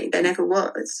anyway. There never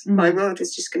was. My world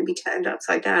is just going to be turned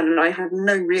upside down, and I have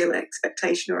no real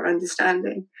expectation or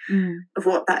understanding of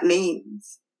what that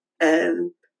means.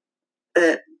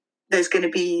 But there's going to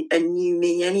be a new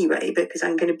me anyway, because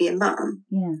I'm going to be a mum.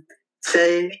 Yeah.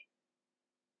 So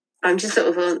I'm just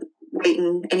sort of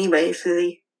waiting anyway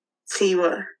see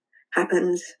what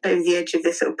happens over the edge of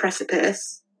this sort of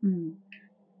precipice. And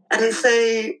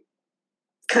so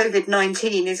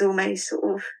COVID-19 is almost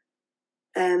sort of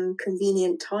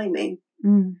convenient timing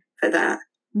for that.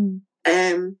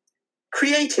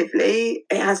 Creatively,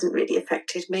 it hasn't really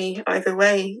affected me either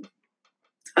way.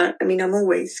 I mean, I'm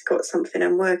always got something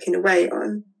I'm working away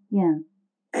on. Yeah.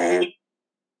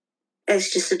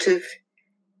 It's just sort of,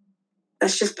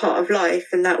 that's just part of life,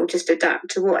 and that will just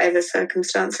adapt to whatever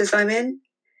circumstances I'm in.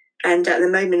 And at the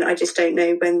moment, I just don't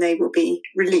know when they will be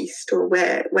released or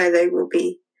where they will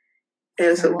be.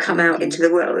 They'll sort of come out into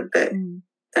the world, but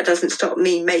that doesn't stop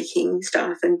me making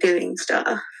stuff and doing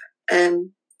stuff. So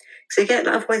again,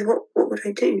 otherwise, what would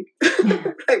I do?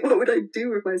 Like, what would I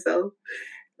do with myself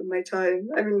and my time?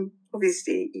 I mean,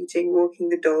 obviously, eating, walking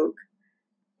the dog,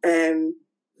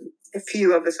 a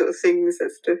few other sort of things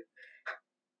that sort of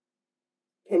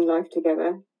pin life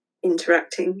together,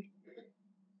 interacting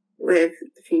with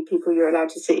the few people you're allowed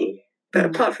to see. But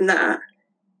apart from that,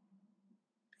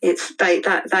 it's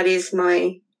that's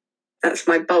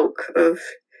my bulk of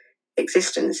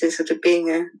existence, is sort of being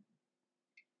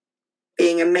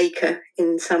a maker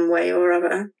in some way or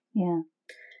other. Yeah.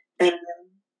 I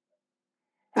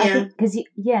think because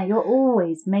you're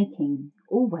always making,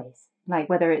 always, like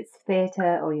whether it's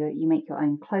theatre or you make your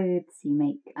own clothes, you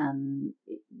make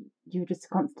you're just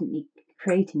constantly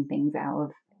creating things out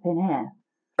of thin air.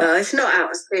 Well, it's not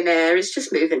out of thin air, it's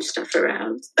just moving stuff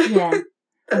around. Yeah.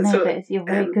 But you're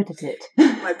very good at it.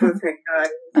 My boyfriend,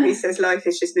 he says life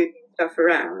is just moving stuff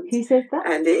around. Who says that?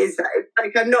 And it is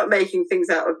like, I'm not making things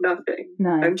out of nothing. No.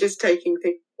 I'm just taking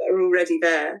things that are already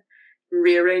there and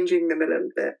rearranging them a little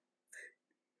bit.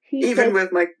 Even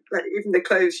with even the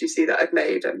clothes you see that I've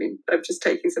made, I mean, I'm just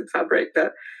taking some fabric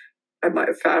that I might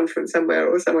have found from somewhere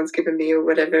or someone's given me or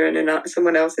whatever, and then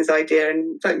someone else's idea,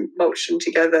 and like mulch them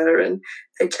together, and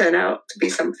they turn out to be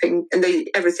something, and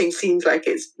everything seems like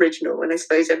it's original, and I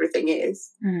suppose everything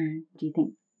is. Do you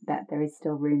think that there is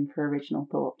still room for original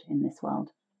thought in this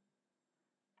world?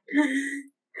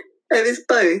 It's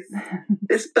both.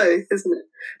 It's both, isn't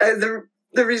it?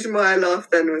 The reason why I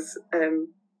laughed then was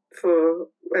for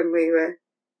when we were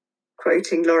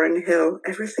quoting Lauryn Hill,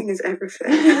 everything is everything.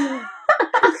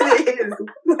 It is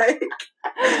like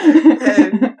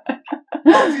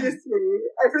obviously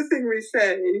everything we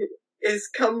say is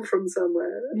come from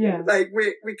somewhere. Yeah. Like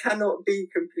we cannot be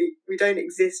complete. We don't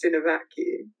exist in a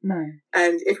vacuum. No.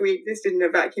 And if we existed in a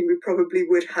vacuum, we probably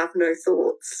would have no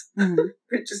thoughts.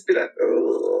 We'd just be like,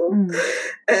 oh.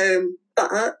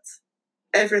 But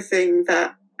everything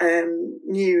that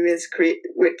new is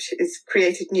which is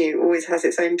created new always has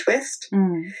its own twist.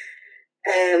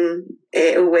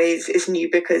 It always is new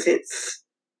because it's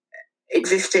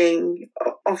existing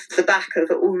off the back of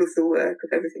all of the work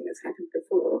of everything that's happened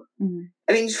before.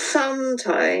 I mean,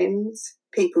 sometimes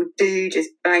people do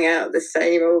just bang out the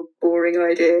same old boring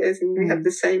ideas and we have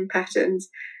the same patterns,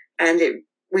 and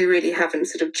we really haven't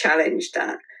sort of challenged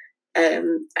that.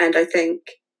 And I think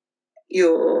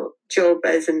your job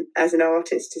as an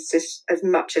artist is just, as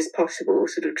much as possible,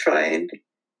 sort of try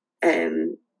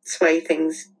and sway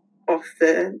things off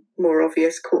the more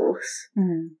obvious course.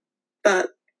 But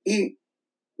I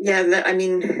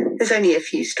mean, there's only a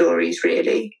few stories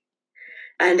really,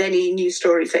 and any new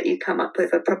stories that you come up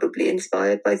with are probably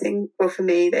inspired by things. Well, for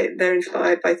me, they're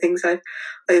inspired by things I've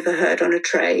overheard on a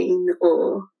train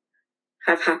or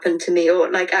have happened to me,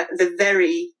 or like at the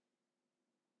very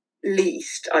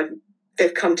least,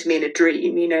 they've come to me in a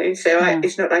dream, you know. So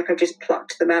it's not like I've just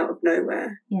plucked them out of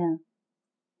nowhere. Yeah.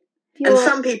 And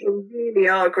some people really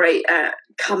are great at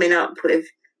coming up with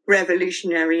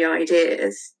revolutionary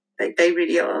ideas. Like they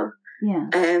really are. Yeah.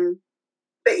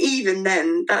 But even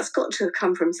then, that's got to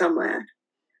come from somewhere,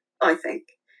 I think.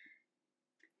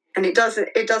 And it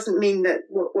doesn't mean that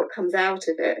what comes out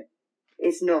of it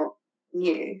is not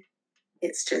new.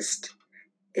 It's just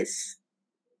it's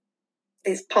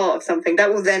part of something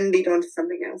that will then lead on to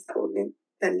something else. That will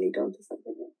then lead on to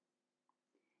something else.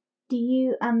 Do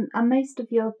you are most of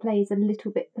your plays a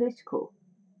little bit political?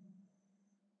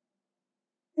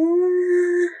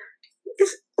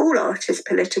 It's all art is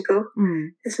political,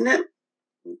 isn't it?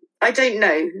 I don't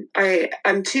know.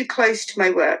 I'm too close to my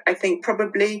work. I think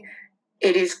probably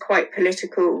it is quite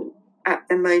political at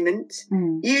the moment.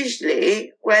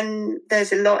 Usually when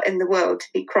there's a lot in the world to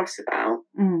be cross about,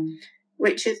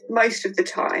 which is most of the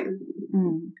time,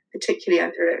 particularly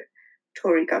under a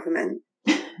Tory government,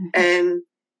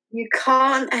 you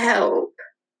can't help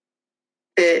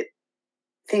but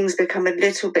things become a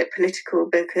little bit political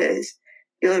because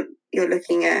you're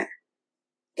looking at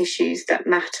issues that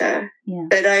matter. Yeah.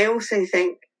 But I also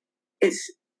think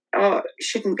art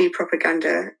shouldn't be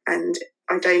propaganda, and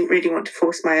I don't really want to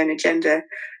force my own agenda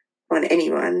on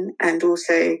anyone. And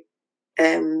also,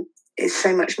 it's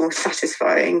so much more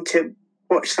satisfying to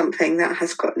watch something that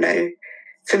has got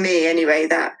for me anyway,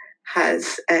 that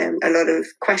has a lot of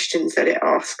questions that it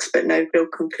asks but no real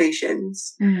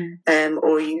conclusions.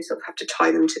 Or you sort of have to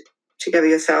tie them together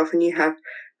yourself, and you have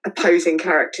opposing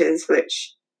characters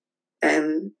which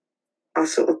are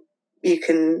sort of you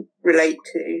can relate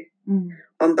to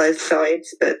on both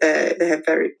sides, but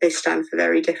they stand for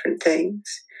very different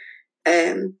things.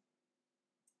 But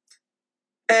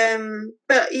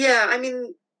yeah, I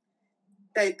mean,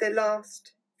 the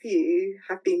last few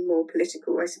have been more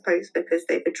political, I suppose, because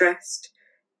they've addressed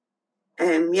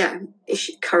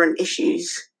current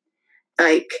issues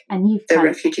like the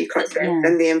refugee crisis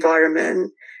and the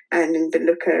environment. And in the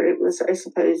Looker, it was, I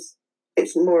suppose,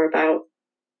 it's more about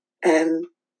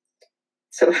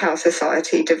sort of how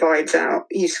society divides out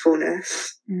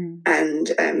usefulness,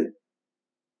 and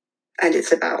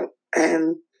it's about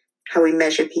how we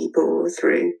measure people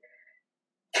through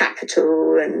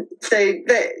capital, and so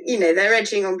they're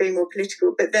edging on being more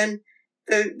political. But then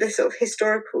the sort of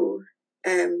historical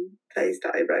plays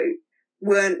that I wrote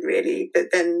weren't really,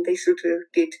 but then they sort of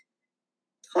did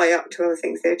tie up to other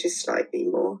things. They're just slightly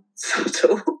more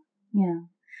subtle. Yeah.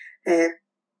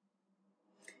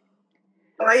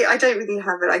 I don't really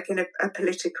have a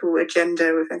political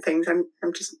agenda with things. I'm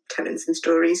just telling some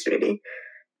stories really,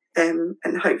 and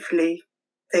hopefully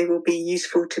they will be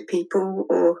useful to people,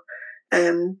 or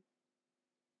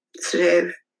sort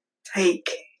of take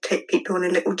people on a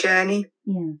little journey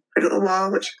for a little while,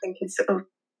 which I think is sort of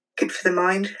good for the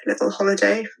mind, a little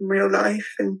holiday from real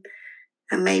life, and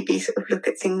maybe sort of look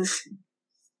at things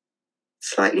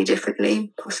slightly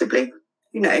differently, possibly.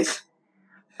 Who knows?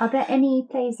 Are there any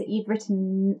plays that you've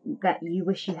written that you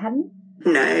wish you hadn't?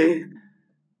 No.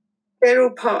 They're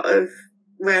all part of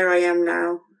where I am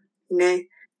now, you know.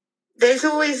 There's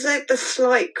always like the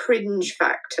slight cringe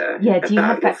factor about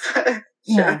your first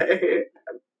show,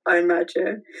 I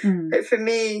imagine. But for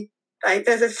me, like,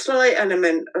 there's a slight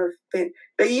element of being,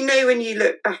 but you know, when you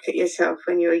look back at yourself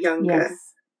when you were younger,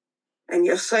 and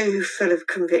you're so full of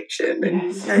conviction,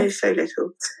 and you know so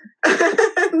little,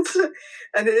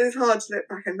 and it is hard to look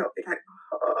back and not be like,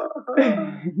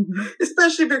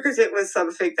 Especially because it was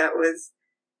something that was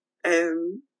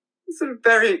sort of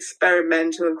very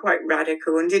experimental and quite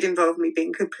radical, and did involve me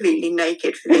being completely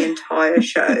naked for the entire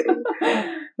show.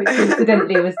 Which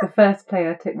incidentally was the first play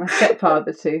I took my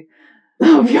stepfather to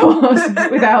of yours,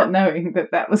 without knowing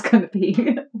that was going to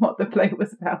be what the play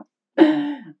was about.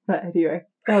 But anyway,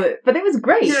 but it was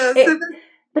great. Yeah,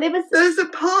 but it was. There's a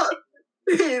part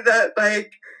of me that,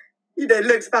 like, you know,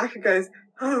 looks back and goes,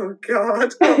 "Oh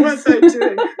God, what was I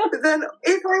doing?" But then,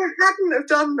 if I hadn't have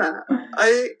done that,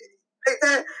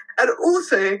 and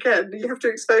also again, you have to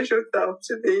expose yourself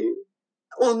to the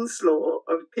onslaught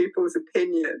of people's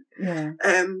opinion. Yeah.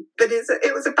 But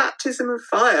it was a baptism of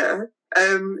fire.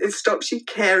 It stops you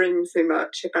caring so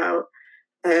much about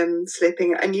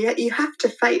slipping, and you have to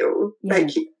fail. Yeah.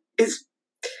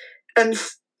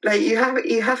 Like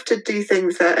you have to do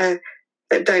things that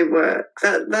don't work.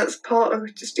 That's part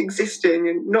of just existing,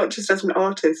 and not just as an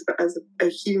artist, but as a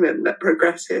human that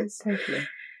progresses. Totally.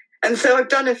 And so I've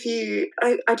done a few.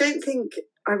 I don't think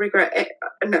I regret it.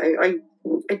 No,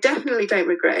 I definitely don't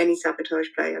regret any Sabotage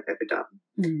play I've ever done.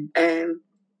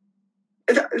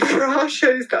 There are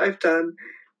shows that I've done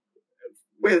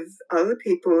with other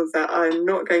people that I'm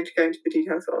not going to go into the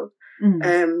details of,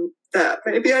 that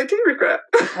maybe I do regret.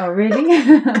 Oh, really?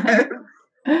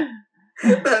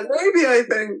 That maybe I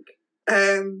think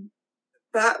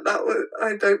that was,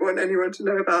 I don't want anyone to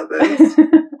know about this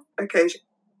occasion.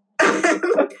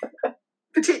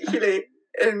 Particularly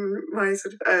in my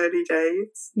sort of early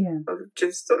days of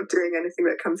just sort of doing anything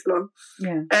that comes along.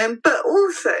 Yeah. But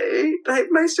also, like,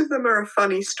 most of them are a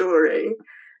funny story.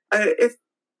 If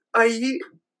I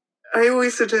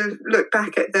always sort of look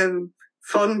back at them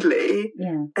fondly,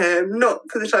 not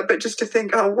for the time, but just to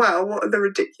think, oh wow, what are the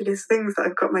ridiculous things that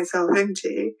I've got myself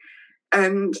into,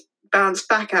 and bounce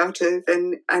back out of,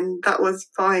 and that was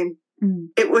fine.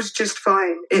 It was just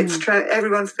fine. It's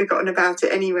everyone's forgotten about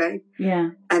it anyway.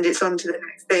 Yeah. And it's on to the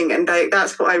next thing. And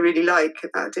that's what I really like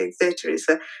about doing theatre, is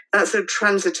that's a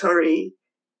transitory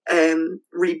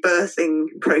rebirthing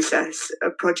process, a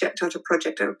project after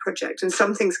project after project. And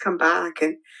some things come back,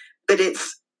 but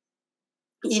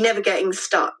you're never getting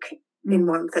stuck in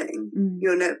one thing.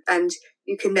 And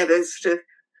you can never sort of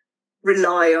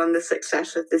rely on the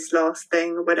success of this last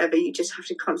thing or whatever. You just have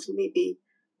to constantly be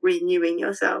renewing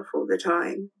yourself all the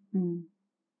time.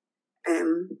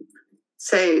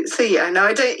 So yeah, no,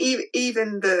 I don't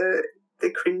even the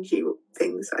cringy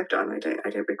things I've done, I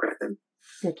don't regret them.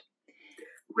 Good.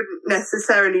 Wouldn't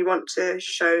necessarily want to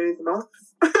show them off.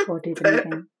 Or do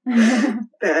them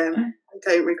again. I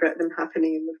don't regret them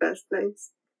happening in the first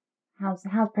place. How's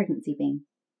pregnancy been?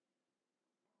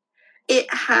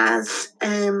 It has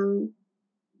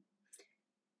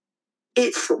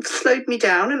it's sort of slowed me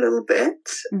down a little bit.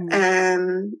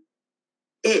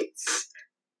 It's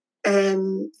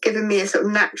given me a sort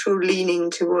of natural leaning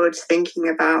towards thinking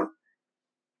about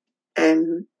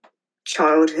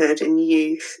childhood and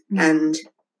youth and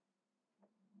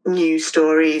new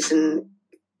stories and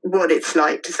what it's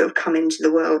like to sort of come into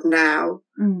the world now.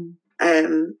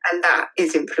 And that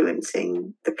is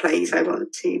influencing the plays I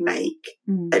want to make,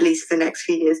 at least for the next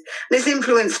few years. And it's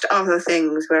influenced other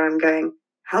things where I'm going,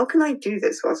 how can I do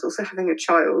this whilst also having a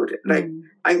child? Like,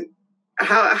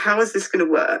 how is this going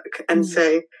to work? And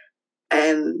so,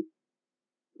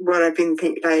 what I've been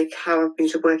thinking, like, how I've been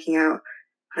sort of working out,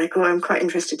 like, I'm quite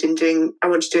interested in I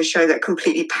want to do a show that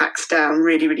completely packs down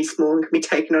really, really small and can be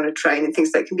taken on a train, and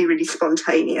things that can be really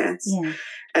spontaneous,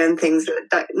 and things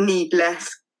that need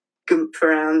less goomph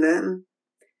around them.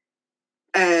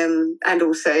 And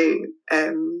also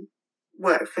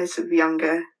work for sort of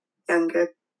younger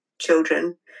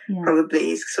children,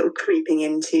 probably sort of creeping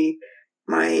into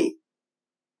my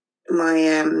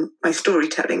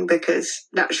storytelling, because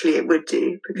naturally it would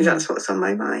do, because that's what's on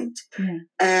my mind.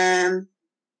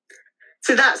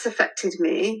 So that's affected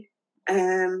me.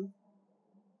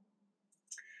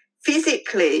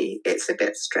 Physically, it's a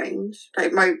bit strange.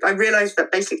 Like I realised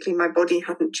that basically my body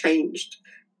hadn't changed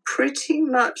pretty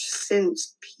much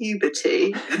since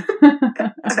puberty.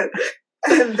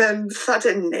 And then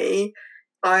suddenly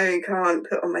I can't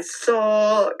put on my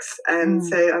socks, and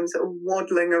so I'm sort of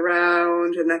waddling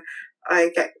around, and then I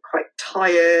get quite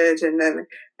tired, and then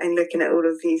I'm looking at all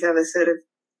of these other sort of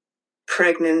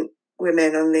pregnant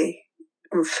women on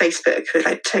Facebook who are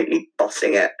like totally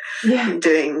bossing it and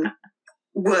doing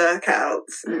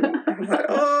workouts, and I'm like,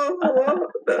 oh,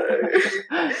 what? No.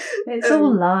 It's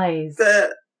all lies.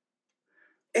 But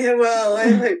yeah, well, I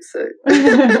hope so.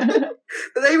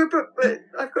 But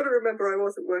I've got to remember I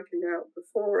wasn't working out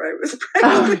before I was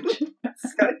pregnant.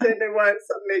 So I don't know why I'm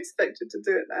suddenly expected to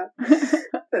do it now.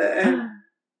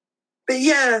 but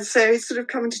yeah, so it's sort of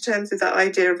coming to terms with that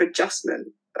idea of adjustment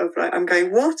of like, I'm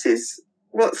going,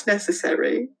 what's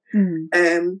necessary?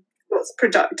 What's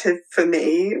productive for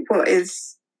me? What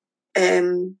is,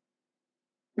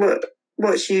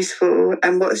 what's useful,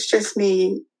 and what's just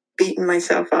me beating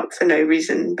myself up for no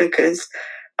reason because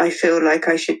I feel like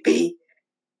I should be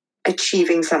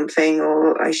achieving something,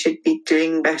 or I should be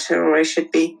doing better, or I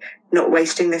should be not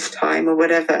wasting this time, or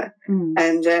whatever.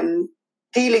 And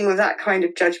dealing with that kind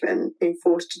of judgment, being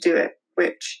forced to do it,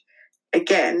 which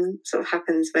again sort of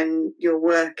happens when your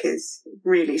work is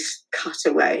really cut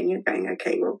away and you're going,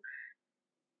 okay, well,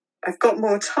 I've got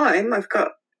more time, I've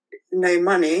got no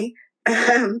money,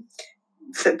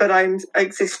 but I'm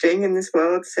existing in this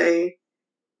world, so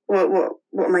what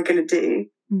am I going to do?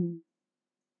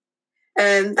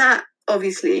 And that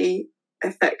obviously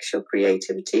affects your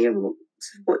creativity and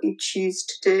what you choose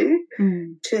to do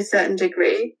to a certain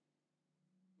degree.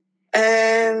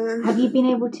 Have you been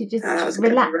able to just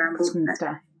relax and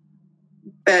stuff?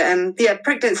 But yeah,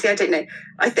 pregnancy, I don't know.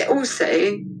 I think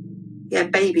also, yeah,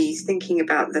 babies, thinking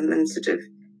about them and sort of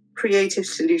creative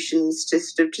solutions to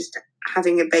sort of just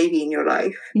having a baby in your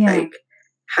life. Yeah. Like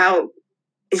how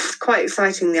it's quite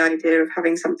exciting, the idea of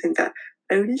having something that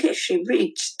I literally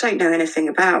really just don't know anything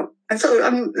about.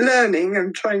 I'm learning,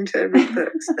 I'm trying to read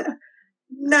books, but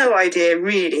no idea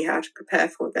really how to prepare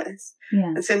for this.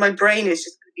 Yeah. And so my brain is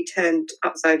just going to be turned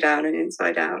upside down and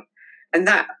inside out. And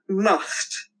that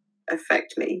must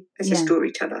affect me as a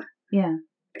storyteller. Yeah.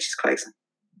 Which is quite exciting.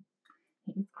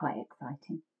 It is quite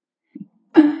exciting.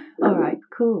 All right,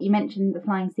 cool. You mentioned the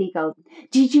Flying Seagulls.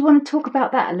 Did you want to talk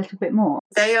about that a little bit more?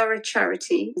 They are a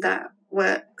charity that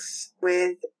works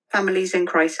with families in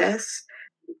crisis.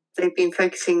 They've been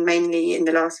focusing mainly in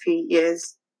the last few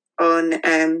years on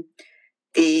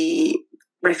the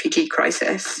refugee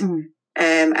crisis.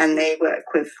 And they work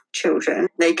with children.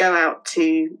 They go out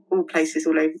to all places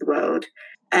all over the world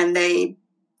and they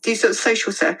do sort of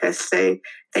social circus. So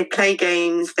they play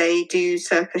games, they do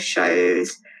circus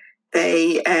shows,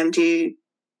 they do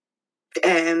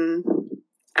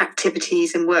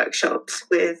activities and workshops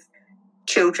with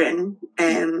children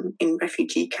in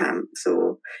refugee camps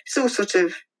or just all sorts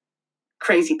of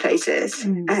crazy places.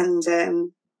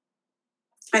 And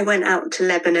I went out to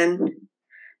Lebanon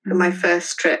for my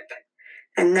first trip.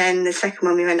 And then the second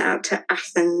one, we went out to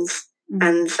Athens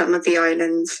and some of the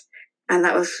islands. And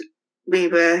we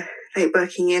were like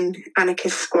working in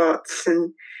anarchist squats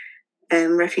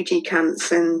and refugee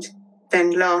camps. And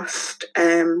then last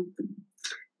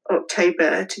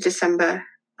October to December,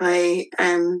 I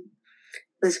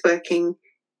was working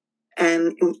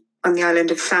on the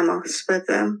island of Samos with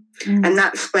them. And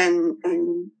that's when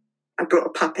I brought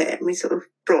a puppet and we sort of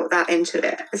brought that into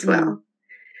it as well.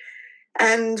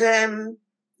 And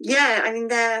yeah, I mean,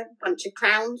 they're a bunch of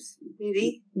clowns,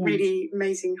 really, really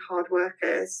amazing hard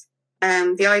workers.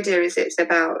 The idea is it's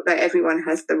about that everyone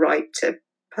has the right to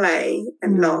play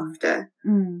and laughter.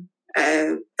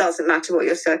 Doesn't matter what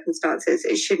your circumstances.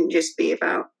 It shouldn't just be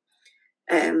about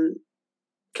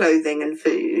clothing and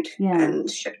food and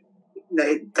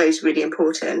those are really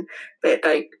important. But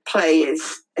like play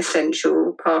is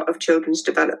essential part of children's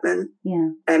development.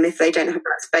 If they don't have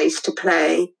that space to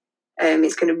play,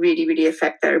 it's going to really, really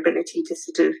affect their ability to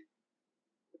sort of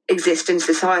exist in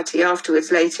society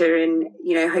afterwards, later. And,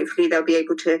 you know, hopefully they'll be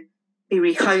able to be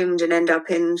rehomed and end up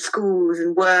in schools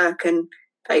and work. And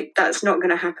like, that's not going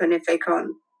to happen if they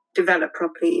can't develop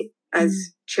properly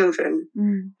as children.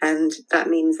 And that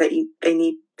means that they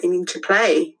need to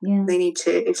play. They need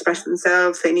to express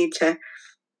themselves. They need to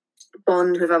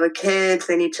bond with other kids.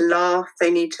 They need to laugh. They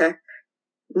need to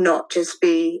not just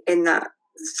be in that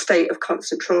state of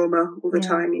constant trauma all the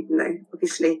time, even though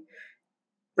obviously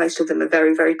most of them are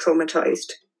very, very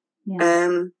traumatized.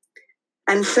 And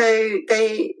so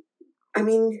it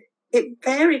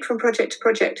varied from project to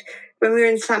project. When we were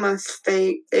in Samos,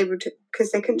 they would,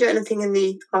 because they couldn't do anything in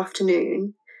the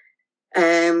afternoon,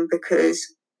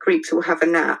 because Greeks will have a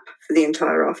nap for the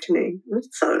entire afternoon.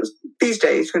 So these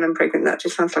days, when I'm pregnant, that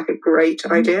just sounds like a great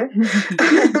idea.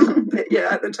 But yeah,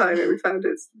 at the time, we found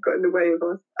it's got in the way of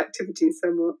our activities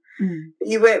somewhat.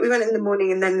 We went in the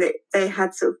morning, and then they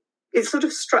had it's sort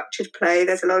of structured play.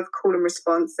 There's a lot of call and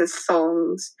response. There's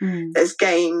songs. There's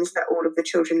games that all of the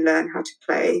children learn how to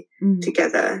play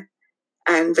together.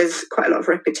 And there's quite a lot of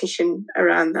repetition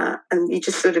around that. And you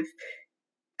just sort of,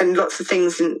 and lots of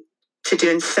things to do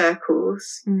in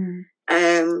circles. And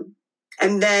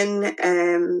then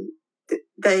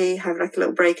they have like a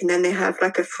little break, and then they have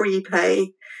like a free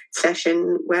play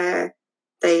session where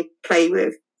they play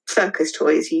with circus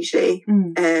toys usually.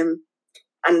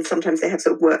 And sometimes they have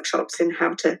sort of workshops in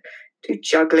how to do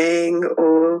juggling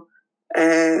or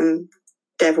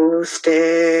devil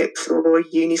sticks or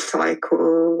unicycle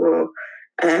or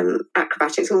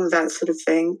acrobatics, all of that sort of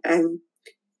thing.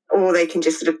 Or they can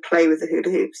just sort of play with the hula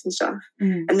hoops and stuff.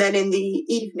 And then in the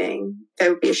evening, there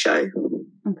would be a show.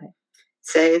 Okay.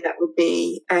 So that would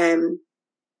be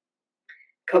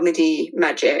comedy,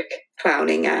 magic,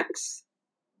 clowning acts,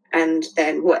 and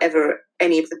then whatever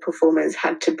any of the performers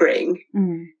had to bring.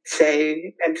 So,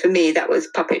 and for me, that was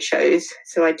puppet shows.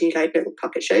 So I do like little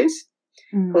puppet shows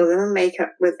for them, make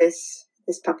up with this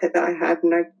puppet that I had,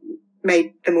 and I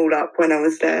made them all up when I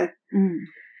was there.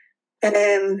 But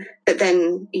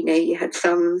then, you know, you had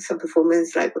some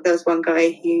performers, like there was one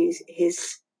guy whose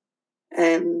his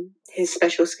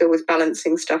special skill was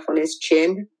balancing stuff on his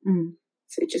chin.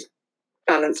 So he just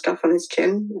balanced stuff on his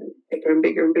chin, bigger and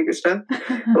bigger and bigger stuff.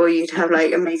 Or you'd have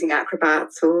like amazing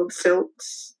acrobats or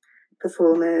silks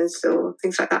performers or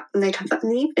things like that, and they'd have that in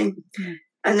the evening.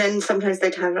 And then sometimes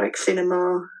they'd have like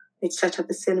cinema. They'd set up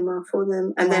a cinema for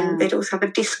them, and then they'd also have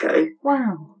a disco.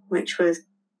 Wow, which was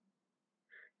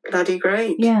bloody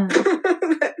great. Yeah.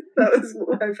 That was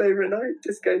my favourite night,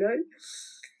 disco night.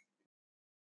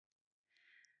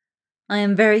 I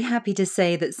am very happy to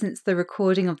say that since the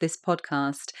recording of this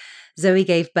podcast, Zoe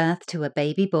gave birth to a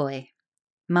baby boy.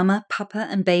 Mama, Papa,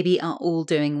 and baby are all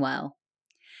doing well.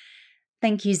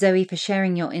 Thank you, Zoe, for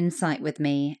sharing your insight with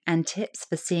me and tips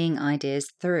for seeing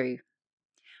ideas through.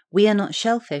 We Are Not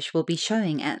Shellfish will be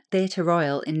showing at Theatre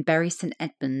Royal in Bury St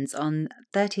Edmunds on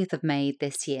 30th of May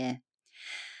this year.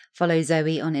 Follow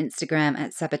Zoe on Instagram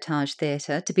at Sabotage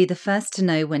Theatre to be the first to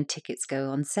know when tickets go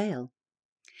on sale.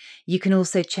 You can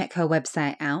also check her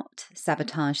website out,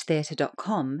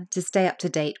 sabotagetheatre.com, to stay up to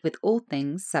date with all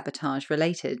things Sabotage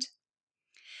related.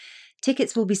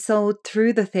 Tickets will be sold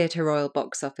through the Theatre Royal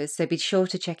box office, so be sure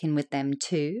to check in with them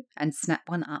too and snap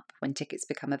one up when tickets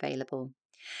become available.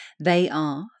 They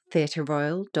are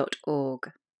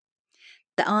theatreroyal.org.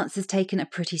 The arts has taken a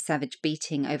pretty savage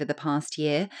beating over the past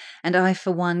year, and I,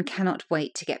 for one, cannot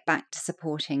wait to get back to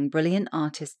supporting brilliant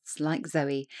artists like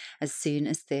Zoe as soon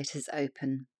as theatres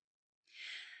open.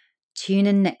 Tune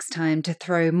in next time to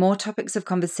throw more topics of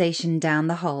conversation down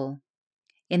the hole.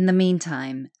 In the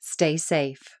meantime, stay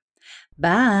safe.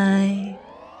 Bye!